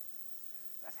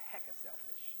 That's hecka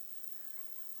selfish.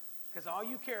 Because all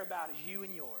you care about is you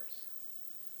and yours.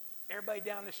 Everybody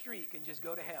down the street can just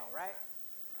go to hell, right?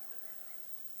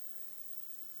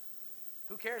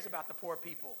 Who cares about the poor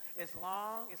people? As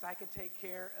long as I can take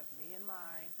care of me and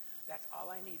mine, that's all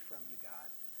I need from you, God.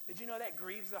 Did you know that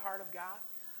grieves the heart of God?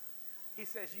 He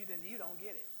says, you don't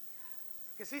get it.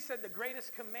 Because he said the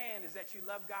greatest command is that you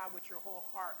love God with your whole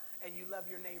heart and you love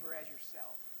your neighbor as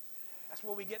yourself. That's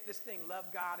where we get this thing,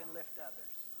 love God and lift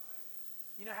others.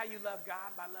 You know how you love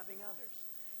God? By loving others.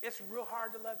 It's real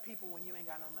hard to love people when you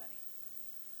ain't got no money.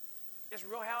 It's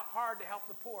real hard to help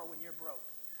the poor when you're broke.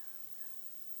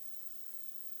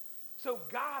 So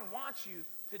God wants you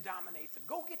to dominate them.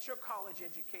 Go get your college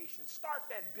education. Start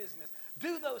that business.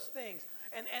 Do those things.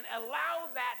 And allow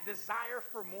that desire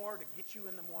for more to get you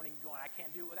in the morning going, I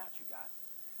can't do it without you, God.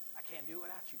 I can't do it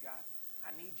without you, God.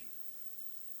 I need you.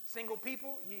 Single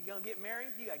people, you're going to get married,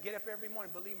 you got to get up every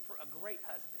morning believing for a great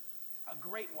husband, a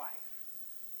great wife,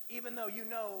 even though you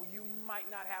know you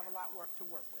might not have a lot of work to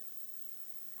work with.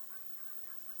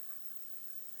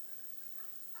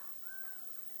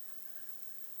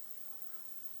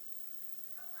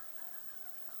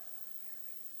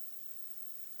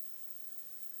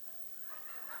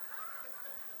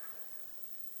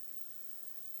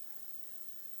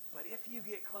 But if you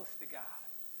get close to God,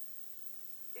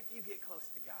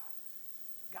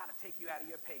 God will take you out of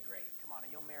your pay grade. Come on,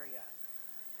 and you'll marry up.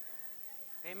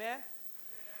 Amen?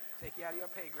 Take you out of your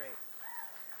pay grade.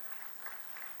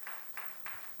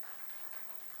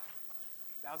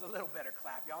 That was a little better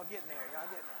clap. Y'all getting there.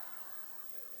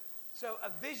 So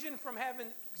a vision from heaven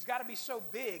has got to be so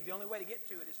big, the only way to get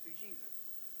to it is through Jesus.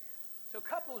 So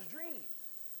couples dream.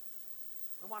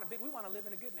 We want to live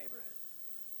in a good neighborhood.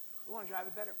 We want to drive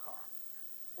a better car.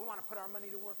 We want to put our money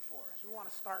to work for us. We want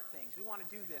to start things. We want to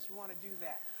do this. We want to do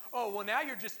that. Oh, well, now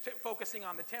you're just focusing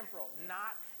on the temporal.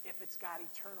 Not if it's got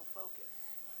eternal focus.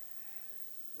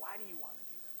 Why do you want to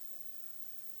do those things?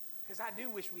 Because I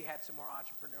do wish we had some more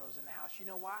entrepreneurs in the house. You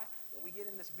know why? When we get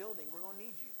in this building, we're going to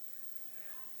need you.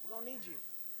 We're going to need you.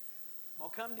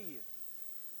 We'll come to you.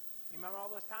 You remember all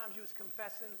those times you was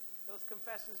confessing, those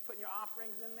confessions, putting your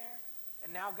offerings in there? And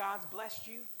now God's blessed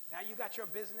you. Now you got your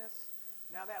business.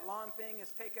 Now that lawn thing is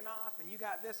taken off and you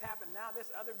got this happen. Now this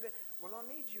other bit. We're going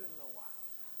to need you in a little while.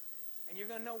 And you're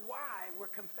going to know why we're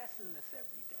confessing this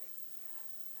every day.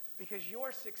 Because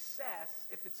your success,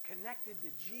 if it's connected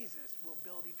to Jesus, will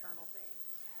build eternal things.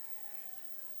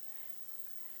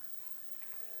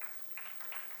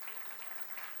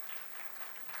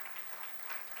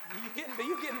 You're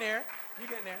getting there. You're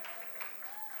getting there.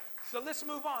 So let's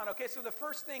move on. Okay, so the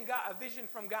first thing a vision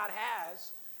from God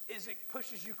has is it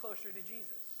pushes you closer to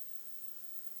Jesus.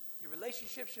 Your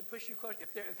relationship should push you closer.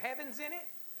 If heaven's in it,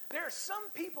 there are some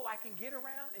people I can get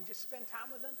around and just spend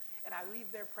time with them, and I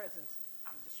leave their presence.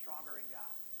 I'm just stronger in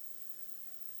God.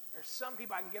 There's some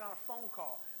people I can get on a phone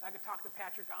call. I could talk to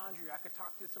Patrick Andrew. I could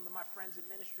talk to some of my friends in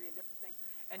ministry and different things.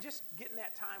 And just getting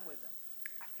that time with them,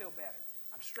 I feel better.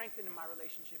 I'm strengthening my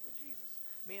relationship with Jesus.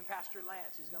 Me and Pastor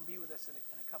Lance, he's going to be with us in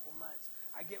a couple months.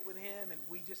 I get with him and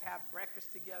we just have breakfast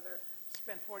together,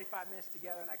 spend 45 minutes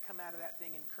together, and I come out of that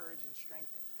thing encouraged and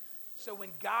strengthened. So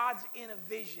when God's in a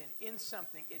vision, in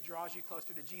something, it draws you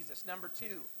closer to Jesus. Number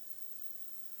 2.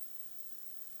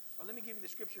 Well, let me give you the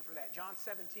scripture for that. John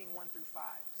 17, 1 through 5.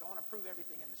 Because I want to prove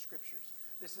everything in the scriptures.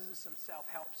 This isn't some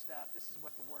self-help stuff. This is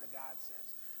what the Word of God says.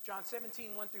 John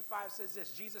 17, 1 through 5 says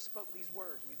this. Jesus spoke these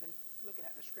words. We've been looking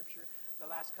at the scripture the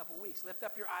last couple weeks. Lift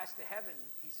up your eyes to heaven,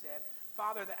 he said.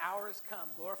 Father, the hour has come.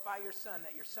 Glorify your Son,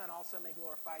 that your Son also may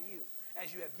glorify you.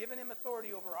 As you have given him authority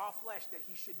over all flesh, that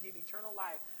he should give eternal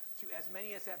life to as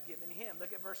many as have given him.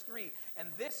 Look at verse 3. And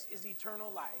this is eternal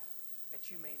life,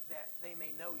 that they may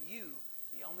know you,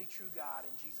 the only true God,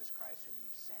 and Jesus Christ whom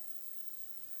you've sent.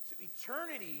 So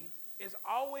eternity is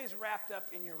always wrapped up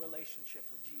in your relationship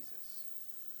with Jesus.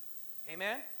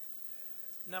 Amen?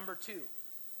 Number 2.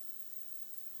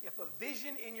 If a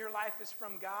vision in your life is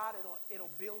from God,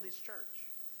 it'll build his church.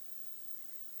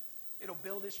 It'll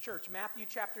build his church. Matthew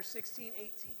chapter 16,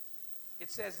 18.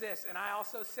 It says this, and I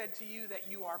also said to you that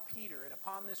you are Peter, and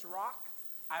upon this rock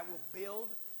I will build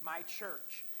my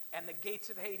church, and the gates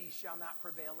of Hades shall not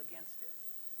prevail against it.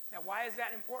 Now, why is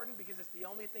that important? Because it's the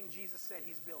only thing Jesus said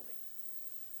he's building.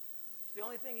 It's the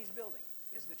only thing he's building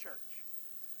is the church.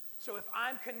 So if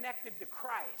I'm connected to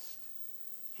Christ,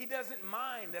 he doesn't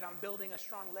mind that I'm building a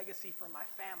strong legacy for my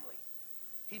family.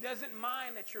 He doesn't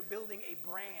mind that you're building a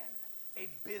brand, a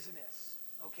business,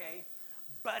 okay?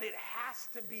 But it has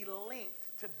to be linked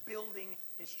to building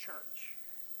his church,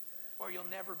 or you'll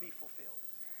never be fulfilled.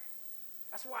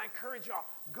 That's why I encourage y'all,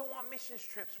 go on missions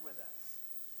trips with us.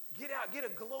 Get out, get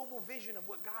a global vision of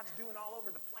what God's doing all over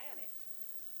the planet,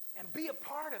 and be a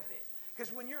part of it.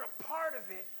 Because when you're a part of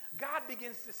it, God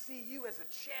begins to see you as a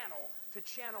channel to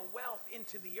channel wealth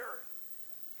into the earth.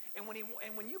 And when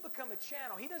you become a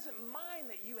channel, he doesn't mind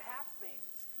that you have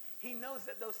things. He knows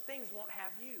that those things won't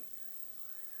have you.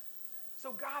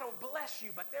 So God will bless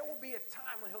you, but there will be a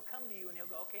time when he'll come to you and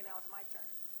he'll go, okay, now it's my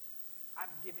turn.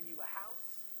 I've given you a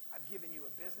house. I've given you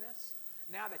a business.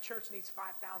 Now the church needs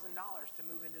 $5,000 to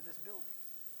move into this building.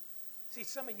 See,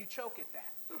 some of you choke at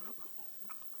that.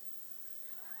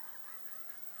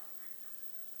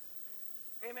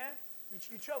 Amen?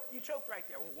 You choked right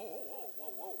there. Whoa, whoa, whoa,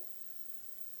 whoa, whoa.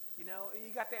 You know,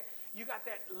 you got that. you got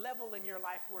that level in your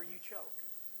life where you choke.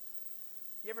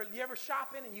 You ever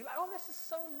shopping and you like, oh, this is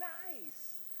so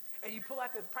nice. And you pull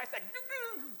out the price tag.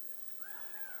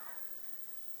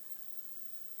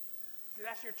 See,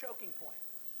 that's your choking point.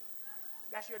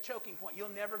 That's your choking point. You'll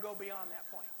never go beyond that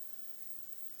point.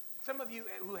 Some of you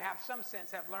who have some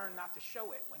sense have learned not to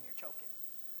show it when you're choking.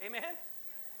 Amen?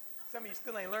 Some of you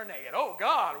still ain't learned that yet. Oh,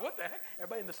 God, what the heck?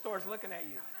 Everybody in the store is looking at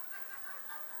you.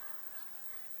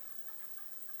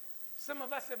 Some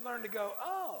of us have learned to go,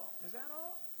 oh, is that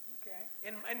all? Okay.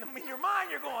 In your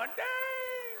mind, you're going,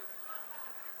 dang.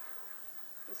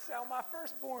 To sell my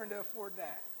firstborn to afford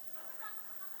that.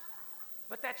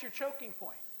 But that's your choking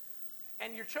point.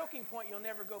 And your choking point, you'll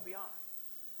never go beyond.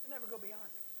 You'll never go beyond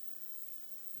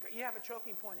it. You have a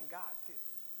choking point in God, too.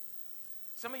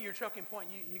 Some of your choking point,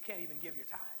 you can't even give your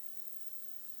tithe.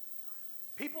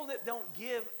 People that don't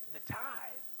give the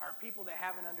tithe are people that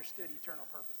haven't understood eternal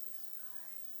purposes.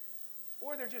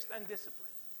 Or they're just undisciplined.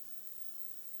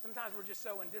 Sometimes we're just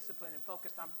so undisciplined and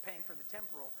focused on paying for the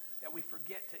temporal that we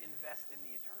forget to invest in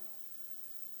the eternal.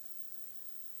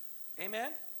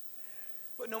 Amen?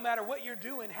 But no matter what you're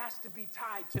doing has to be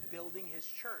tied to building his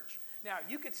church. Now,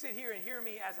 you could sit here and hear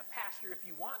me as a pastor if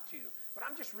you want to, but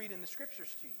I'm just reading the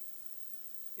scriptures to you.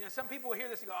 You know, some people will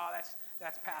hear this and go, oh,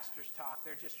 that's pastor's talk.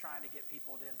 They're just trying to get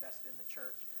people to invest in the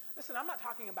church. Listen, I'm not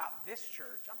talking about this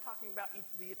church. I'm talking about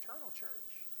the eternal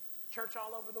church. Church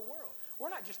all over the world.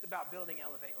 We're not just about building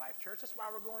Elevate Life Church. That's why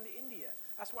we're going to India.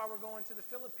 That's why we're going to the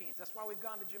Philippines. That's why we've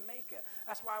gone to Jamaica.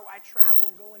 That's why I travel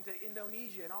and go into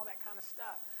Indonesia and all that kind of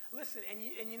stuff. Listen, and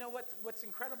you know what's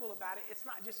incredible about it? It's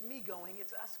not just me going,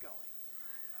 it's us going.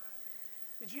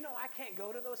 Did you know I can't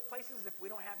go to those places if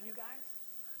we don't have you guys?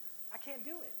 I can't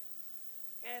do it.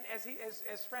 And as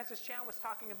Francis Chan was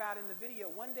talking about in the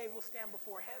video, one day we'll stand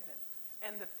before heaven.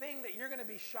 And the thing that you're going to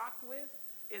be shocked with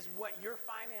is what your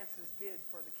finances did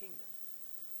for the kingdom.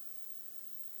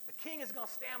 The king is going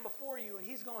to stand before you and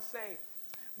he's going to say,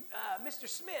 Mr.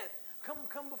 Smith,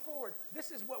 come before.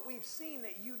 This is what we've seen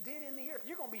that you did in the earth.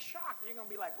 You're going to be shocked. You're going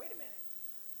to be like, wait a minute.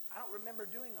 I don't remember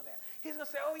doing all that. He's going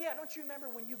to say, oh yeah, don't you remember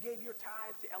when you gave your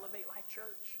tithe to Elevate Life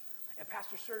Church? And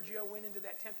Pastor Sergio went into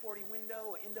that 1040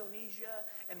 window, Indonesia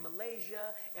and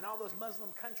Malaysia and all those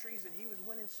Muslim countries, and he was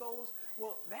winning souls.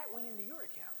 Well, that went into your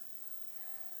account.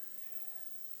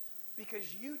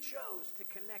 Because you chose to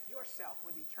connect yourself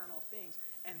with eternal things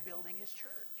and building his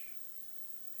church.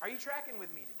 Are you tracking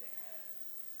with me today?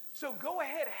 So go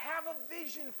ahead, have a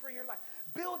vision for your life.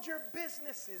 Build your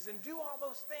businesses and do all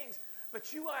those things.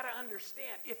 But you ought to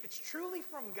understand, if it's truly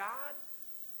from God,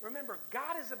 remember,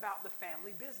 God is about the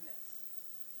family business.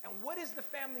 And what is the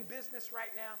family business right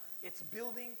now? It's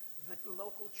building the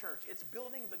local church. It's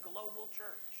building the global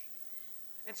church.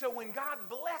 And so when God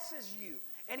blesses you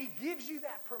and he gives you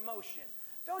that promotion,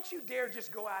 don't you dare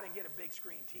just go out and get a big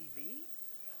screen TV.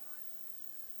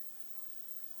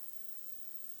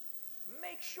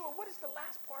 Make sure, what is the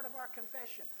last part of our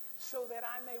confession? So that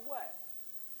I may what?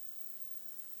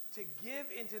 To give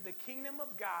into the kingdom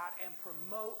of God and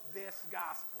promote this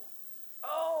gospel.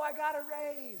 Oh, I got a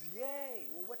raise. Yay.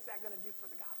 Well, what's that going to do for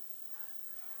the gospel?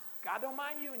 God don't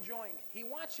mind you enjoying it. He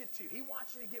wants you to. He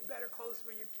wants you to get better clothes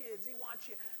for your kids. He wants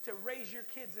you to raise your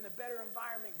kids in a better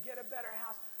environment, get a better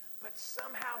house. But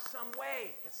somehow, some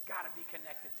way, it's got to be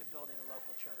connected to building a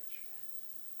local church.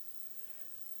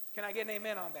 Can I get an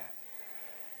amen on that?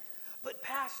 But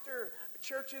pastor,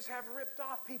 churches have ripped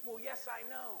off people. Yes, I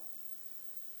know.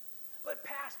 But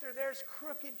pastor, there's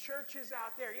crooked churches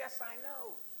out there. Yes, I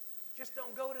know. Just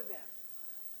don't go to them.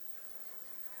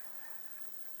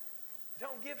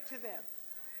 Don't give to them.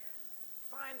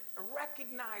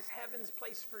 Recognize heaven's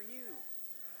place for you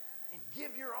and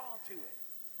give your all to it.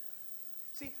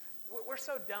 See, we're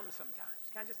so dumb sometimes.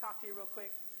 Can I just talk to you real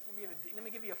quick? Let me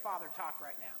give you a father talk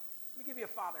right now. Let me give you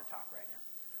a father talk right now.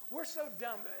 We're so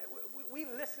dumb. We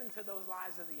listen to those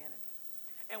lies of the enemy.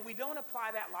 And we don't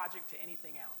apply that logic to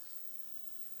anything else.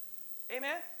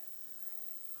 Amen?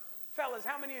 Fellas,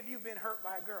 how many of you have been hurt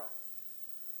by a girl?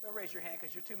 Don't raise your hand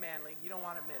because you're too manly. You don't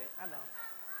want to admit it. I know.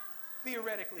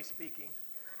 Theoretically speaking.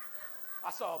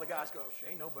 I saw the guys go,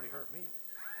 ain't nobody hurt me.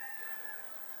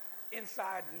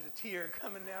 Inside, there's a tear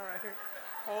coming down right here.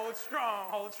 Hold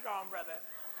strong, brother.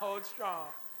 Hold strong.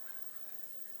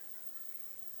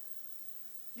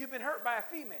 You've been hurt by a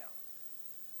female.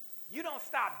 You don't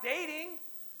stop dating.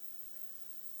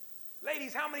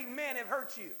 Ladies, how many men have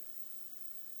hurt you?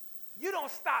 You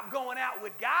don't stop going out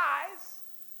with guys.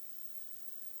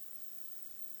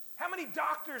 How many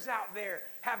doctors out there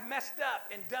have messed up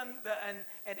and done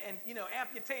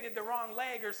amputated the wrong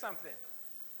leg or something?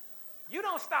 You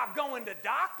don't stop going to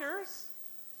doctors.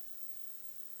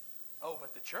 Oh,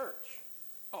 but the church.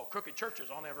 Oh, crooked churches,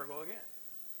 I'll never go again.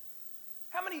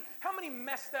 How many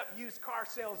messed up used car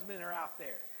salesmen are out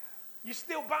there? You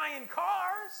still buying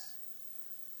cars?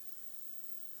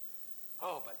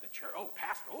 Oh, but the church, oh,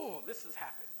 pastor, oh, this has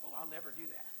happened. Oh, I'll never do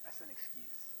that. That's an excuse.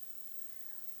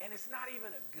 And it's not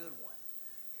even a good one.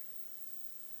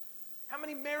 How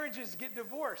many marriages get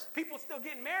divorced? People still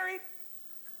getting married?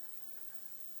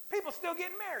 People still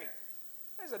getting married.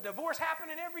 There's a divorce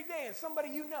happening every day and somebody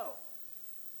you know.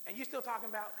 And you still talking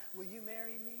about, will you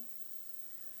marry me?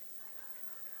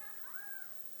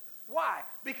 Why?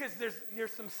 Because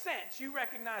there's some sense. You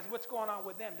recognize what's going on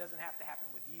with them doesn't have to happen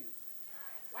with you.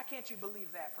 Why can't you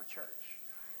believe that for church?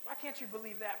 Why can't you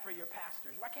believe that for your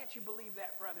pastors? Why can't you believe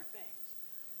that for other things?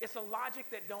 It's a logic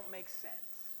that don't make sense.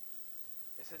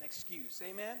 It's an excuse.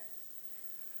 Amen?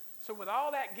 So with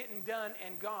all that getting done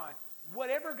and gone,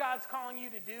 whatever God's calling you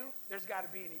to do, there's got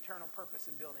to be an eternal purpose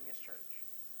in building his church.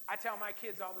 I tell my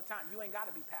kids all the time, you ain't got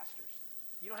to be pastors.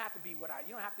 You don't have to be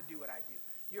you don't have to do what I do.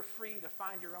 You're free to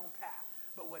find your own path.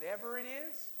 But whatever it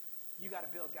is, you got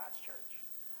to build God's church.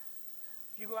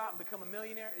 If you go out and become a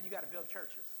millionaire, you got to build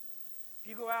churches. If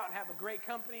you go out and have a great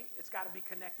company, it's got to be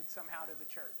connected somehow to the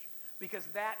church. Because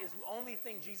that is the only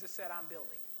thing Jesus said I'm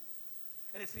building.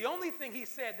 And it's the only thing he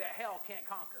said that hell can't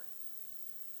conquer.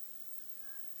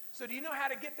 So do you know how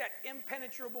to get that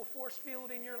impenetrable force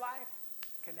field in your life?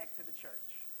 Connect to the church.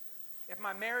 If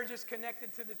my marriage is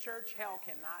connected to the church, hell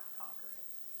cannot conquer it.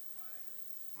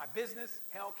 My business,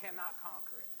 hell cannot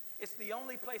conquer it. It's the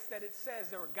only place that it says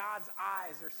there were God's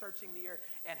eyes are searching the earth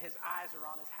and his eyes are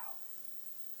on his house.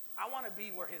 I want to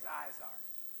be where his eyes are.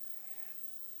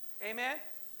 Amen?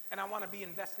 And I want to be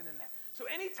invested in that. So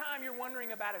anytime you're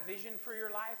wondering about a vision for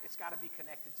your life, it's got to be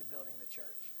connected to building the church.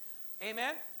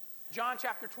 Amen? John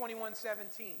chapter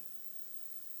 21:17.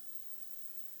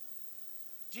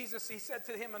 Jesus, he said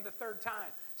to him on the third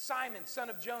time, Simon, son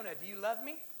of Jonah, do you love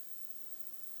me?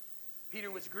 Peter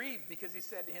was grieved because he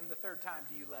said to him the third time,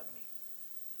 do you love me?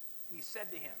 And he said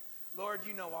to him, Lord,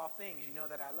 you know all things. You know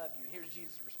that I love you. And here's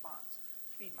Jesus' response.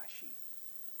 Feed my sheep.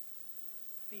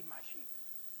 Feed my sheep.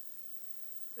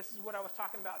 This is what I was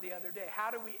talking about the other day.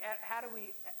 How do we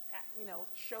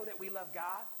show that we love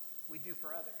God? We do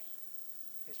for others.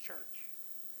 His church.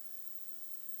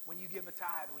 When you give a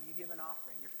tithe, when you give an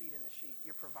offering, you're feeding the sheep.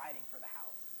 You're providing for the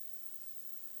house.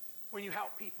 When you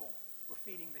help people, we're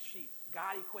feeding the sheep.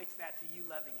 God equates that to you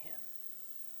loving him.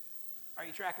 Are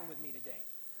you tracking with me today?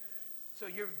 So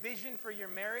your vision for your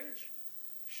marriage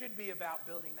should be about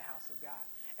building the house of God.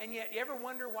 And yet, you ever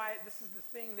wonder why this is the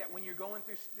thing that when you're going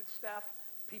through stuff,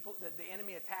 the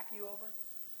enemy attack you over?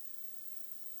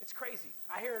 It's crazy.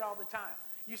 I hear it all the time.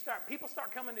 People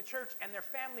start coming to church and their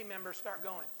family members start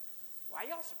going, why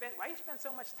you spend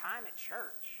so much time at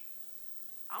church?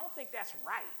 I don't think that's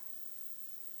right.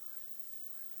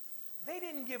 They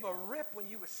didn't give a rip when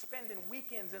you were spending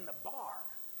weekends in the bar.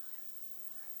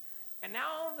 And now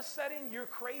all of a sudden you're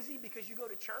crazy because you go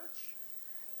to church?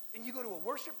 And you go to a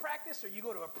worship practice, or you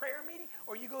go to a prayer meeting,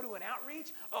 or you go to an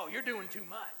outreach? Oh, you're doing too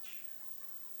much.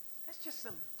 That's just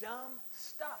some dumb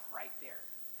stuff right there.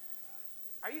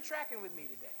 Are you tracking with me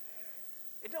today?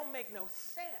 It don't make no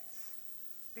sense.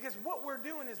 Because what we're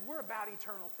doing is we're about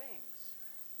eternal things.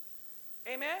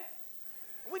 Amen?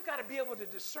 We've got to be able to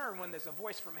discern when there's a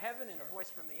voice from heaven and a voice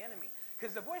from the enemy.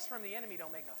 Because the voice from the enemy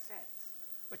don't make no sense.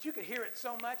 But you could hear it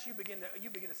so much, you begin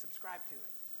to subscribe to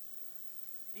it.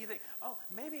 You think, oh,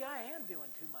 maybe I am doing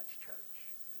too much church.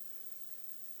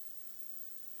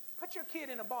 Put your kid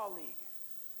in a ball league.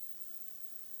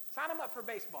 Sign them up for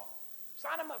baseball.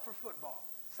 Sign them up for football.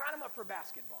 Sign them up for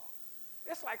basketball.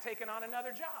 It's like taking on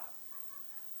another job.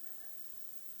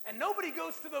 And nobody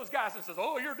goes to those guys and says,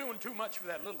 oh, you're doing too much for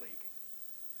that little league.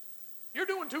 You're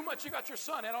doing too much. You got your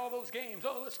son at all those games.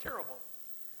 Oh, that's terrible.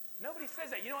 Nobody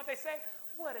says that. You know what they say?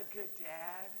 What a good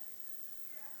dad.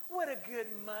 What a good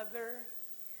mother.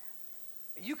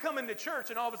 And you come into church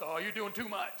and all of a sudden, oh, you're doing too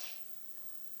much.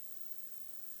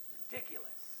 Ridiculous.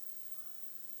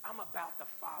 I'm about the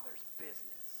Father's business.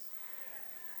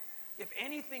 If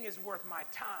anything is worth my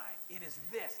time, it is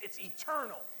this. It's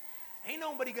eternal. Ain't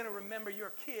nobody going to remember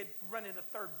your kid running to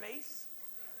third base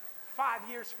 5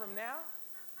 years from now.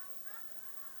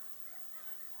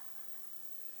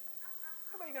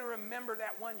 Nobody going to remember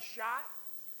that one shot.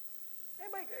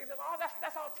 Anybody? Oh,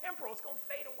 that's all temporal. It's going to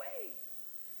fade away.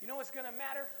 You know what's going to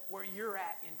matter? Where you're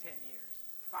at in 10 years,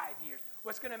 5 years.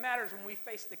 What's going to matter is when we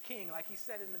face the King, like he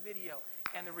said in the video,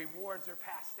 and the rewards are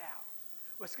passed out.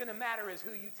 What's going to matter is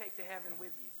who you take to heaven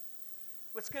with you.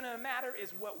 What's going to matter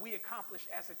is what we accomplish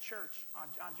as a church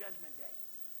on Judgment Day.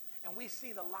 And we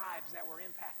see the lives that were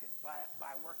impacted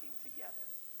by working together.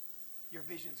 your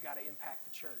vision's got to impact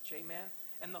the church. Amen?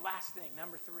 And the last thing,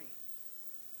 number 3.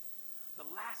 The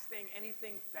last thing,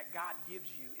 anything that God gives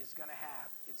you is going to have,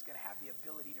 it's going to have the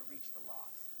ability to reach the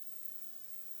lost.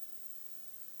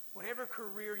 Whatever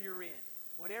career you're in,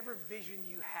 whatever vision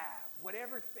you have,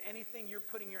 whatever anything you're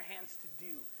putting your hands to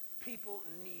do, people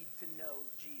need to know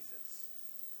Jesus.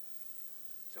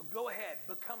 So go ahead,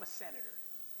 become a senator.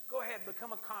 Go ahead,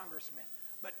 become a congressman.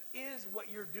 But is what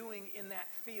you're doing in that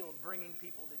field bringing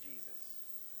people to Jesus?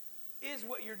 Is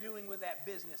what you're doing with that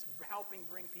business helping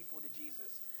bring people to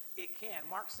Jesus? It can.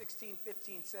 Mark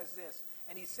 16:15 says this,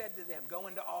 and he said to them, go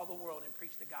into all the world and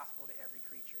preach the gospel to every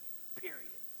creature,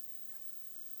 period.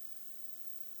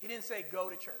 He didn't say go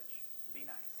to church and be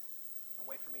nice and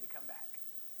wait for me to come back.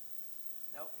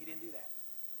 Nope, he didn't do that.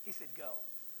 He said go,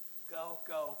 go,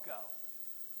 go, go.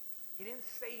 He didn't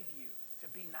save you to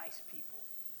be nice people.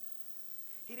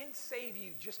 He didn't save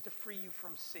you just to free you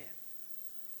from sin.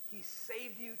 He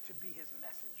saved you to be his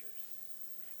messengers.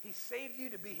 He saved you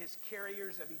to be his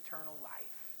carriers of eternal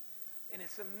life. And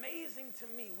it's amazing to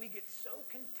me, we get so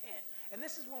content. And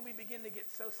this is when we begin to get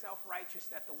so self-righteous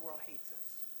that the world hates us.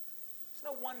 It's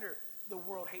no wonder the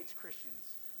world hates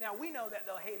Christians. Now, we know that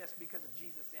they'll hate us because of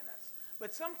Jesus in us.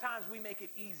 But sometimes we make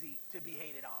it easy to be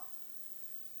hated on.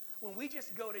 When we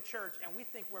just go to church and we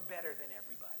think we're better than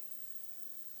everybody.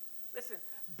 Listen,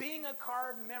 being a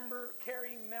card member,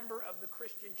 carrying member of the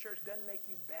Christian church doesn't make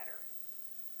you better.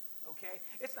 Okay?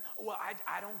 It's not, well,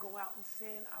 I don't go out and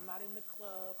sin. I'm not in the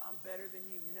club. I'm better than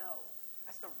you. No.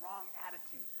 That's the wrong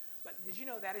attitude. But did you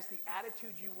know that is the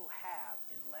attitude you will have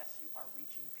unless you are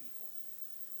reaching people?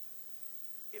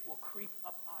 It will creep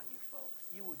up on you, folks.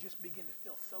 You will just begin to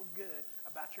feel so good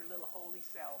about your little holy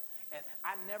self. And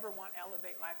I never want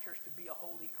Elevate Life Church to be a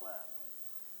holy club.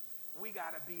 We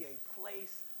got to be a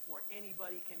place where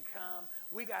anybody can come.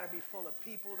 We got to be full of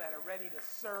people that are ready to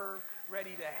serve,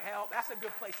 ready to help. That's a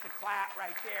good place to clap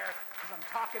right there because I'm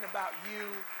talking about you.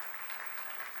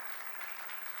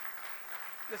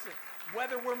 Listen,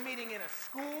 whether we're meeting in a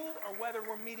school or whether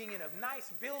we're meeting in a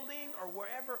nice building or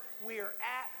wherever we are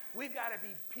at, we've got to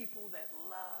be people that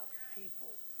love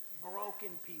people,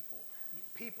 broken people,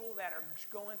 people that are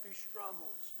going through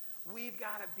struggles. We've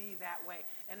got to be that way.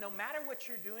 And no matter what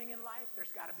you're doing in life,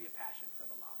 there's got to be a passion for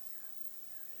the lost.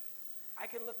 I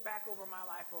can look back over my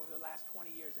life over the last 20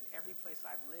 years, and every place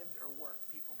I've lived or worked,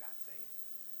 people got saved.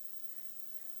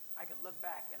 I can look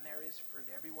back, and there is fruit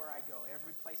everywhere I go.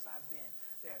 Every place I've been,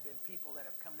 there have been people that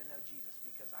have come to know Jesus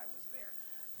because I was there.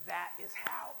 That is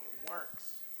how it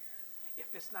works.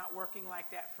 If it's not working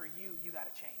like that for you, you got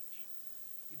to change.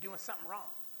 You're doing something wrong.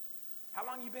 How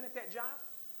long you been at that job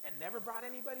and never brought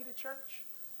anybody to church?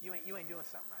 You ain't doing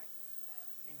something right.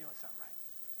 You ain't doing something right.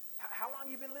 How long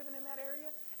you been living in that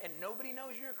area and nobody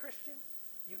knows you're a Christian?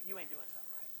 You ain't doing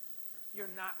something right.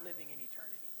 You're not living in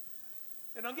eternity.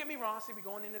 Now, don't get me wrong. See, we're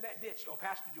going into that ditch. Oh,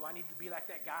 Pastor, do I need to be like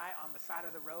that guy on the side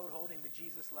of the road holding the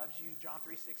Jesus Loves You, John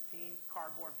 3:16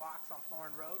 cardboard box on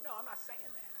Florin Road? No, I'm not saying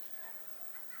that.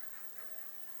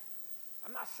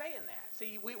 I'm not saying that.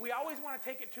 See, we always want to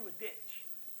take it to a ditch.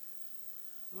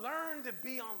 Learn to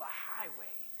be on the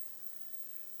highway.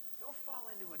 Don't fall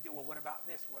into a ditch. Well, what about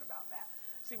this? What about that?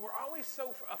 See, we're always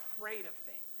so afraid of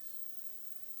things.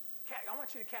 I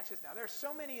want you to catch this now. There are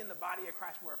so many in the body of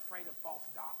Christ who are afraid of false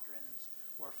doctrines.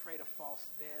 We're afraid of false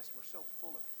this. We're so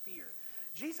full of fear.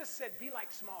 Jesus said, be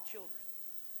like small children.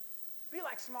 Be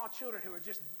like small children who are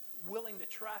just willing to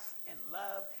trust and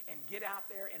love and get out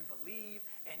there and believe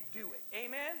and do it.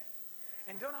 Amen?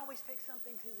 And don't always take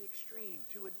something to the extreme,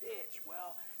 to a ditch.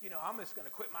 Well, I'm just going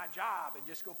to quit my job and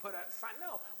just go put a sign.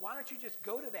 No, why don't you just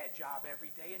go to that job every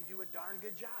day and do a darn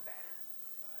good job at it?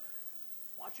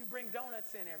 Why don't you bring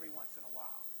donuts in every once in a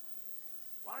while?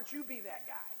 Why don't you be that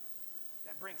guy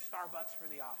that brings Starbucks for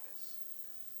the office?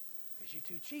 Because you're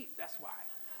too cheap, that's why.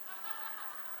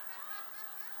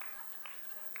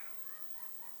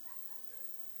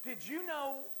 Did you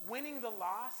know winning the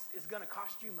lost is going to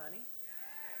cost you money?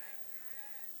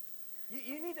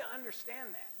 You need to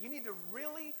understand that. You need to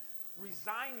really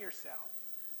resign yourself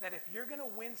that if you're going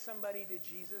to win somebody to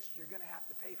Jesus, you're going to have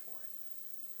to pay for it.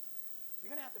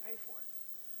 You're going to have to pay for it.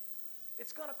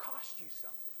 It's going to cost you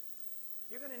something.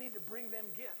 You're going to need to bring them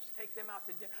gifts, take them out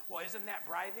to dinner. Well, isn't that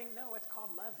bribing? No, it's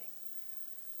called loving.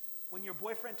 When your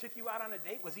boyfriend took you out on a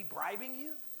date, was he bribing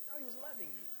you? No, he was loving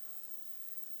you.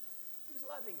 He was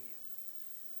loving you,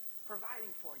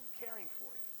 providing for you, caring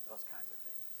for you, those kinds of things.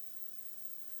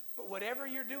 But whatever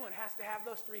you're doing has to have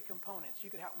those three components. You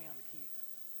could help me on the keys.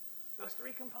 Those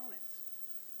three components.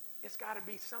 It's got to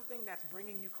be something that's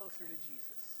bringing you closer to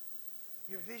Jesus.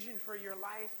 Your vision for your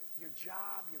life, your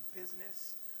job, your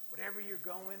business, whatever you're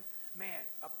going, Man,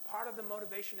 a part of the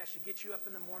motivation that should get you up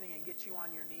in the morning and get you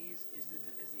on your knees is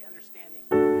the understanding,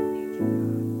 I need you,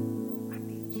 God. I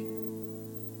need you.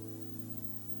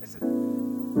 Listen,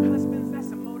 husbands,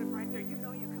 that's a motive right there. You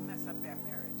know you can mess up that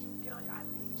marriage. Get on, I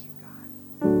need you, God.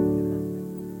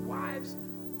 Wives,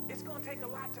 it's going to take a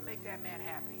lot to make that man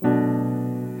happy.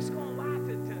 It's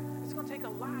going to take a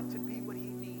lot to be what he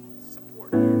needs,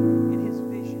 support him in his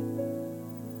vision.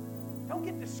 Don't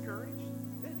get discouraged.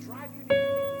 Did it drive you to your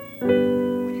knees?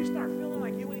 When you start feeling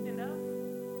like you ain't enough,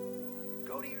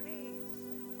 go to your knees.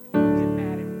 Don't get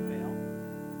mad and rebel.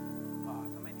 Oh,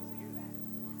 somebody needs to hear that.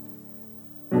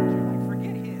 But you're like,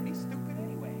 forget him. He's stupid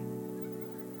anyway.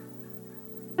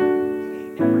 He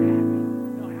ain't never happy.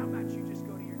 No, how about you just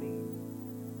go to your knees?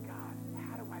 God,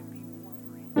 how do I be more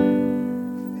for him?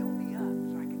 Fill me up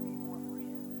so I can be more for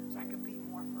him, so I can be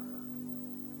more for her.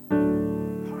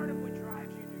 Part of what drives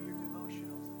you to your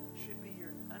devotionals should be your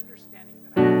understanding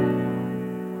that I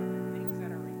are the things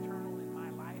that are eternal in my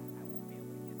life. I won't be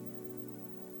able to get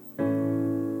there.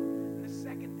 And the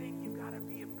second thing you got to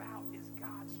be about is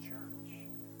God's church,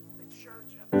 the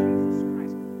church of Jesus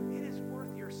Christ. It is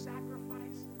worth your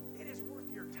sacrifice. It is worth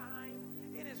your time.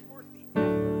 It is worth the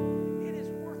effort. It is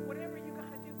worth whatever you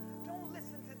got to do. Don't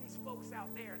listen to these folks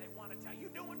out there that want to tell you,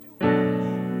 you're doing too much.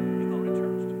 You go to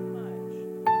church too much.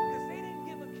 Because they didn't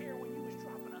give a care when you was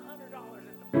dropping $100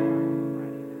 at the bar on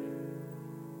Friday night.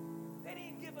 They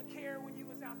didn't give a care when you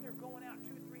was out there going out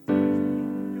 2-3 times a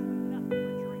week doing nothing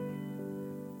but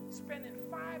drinking. Spending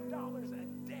 $5 a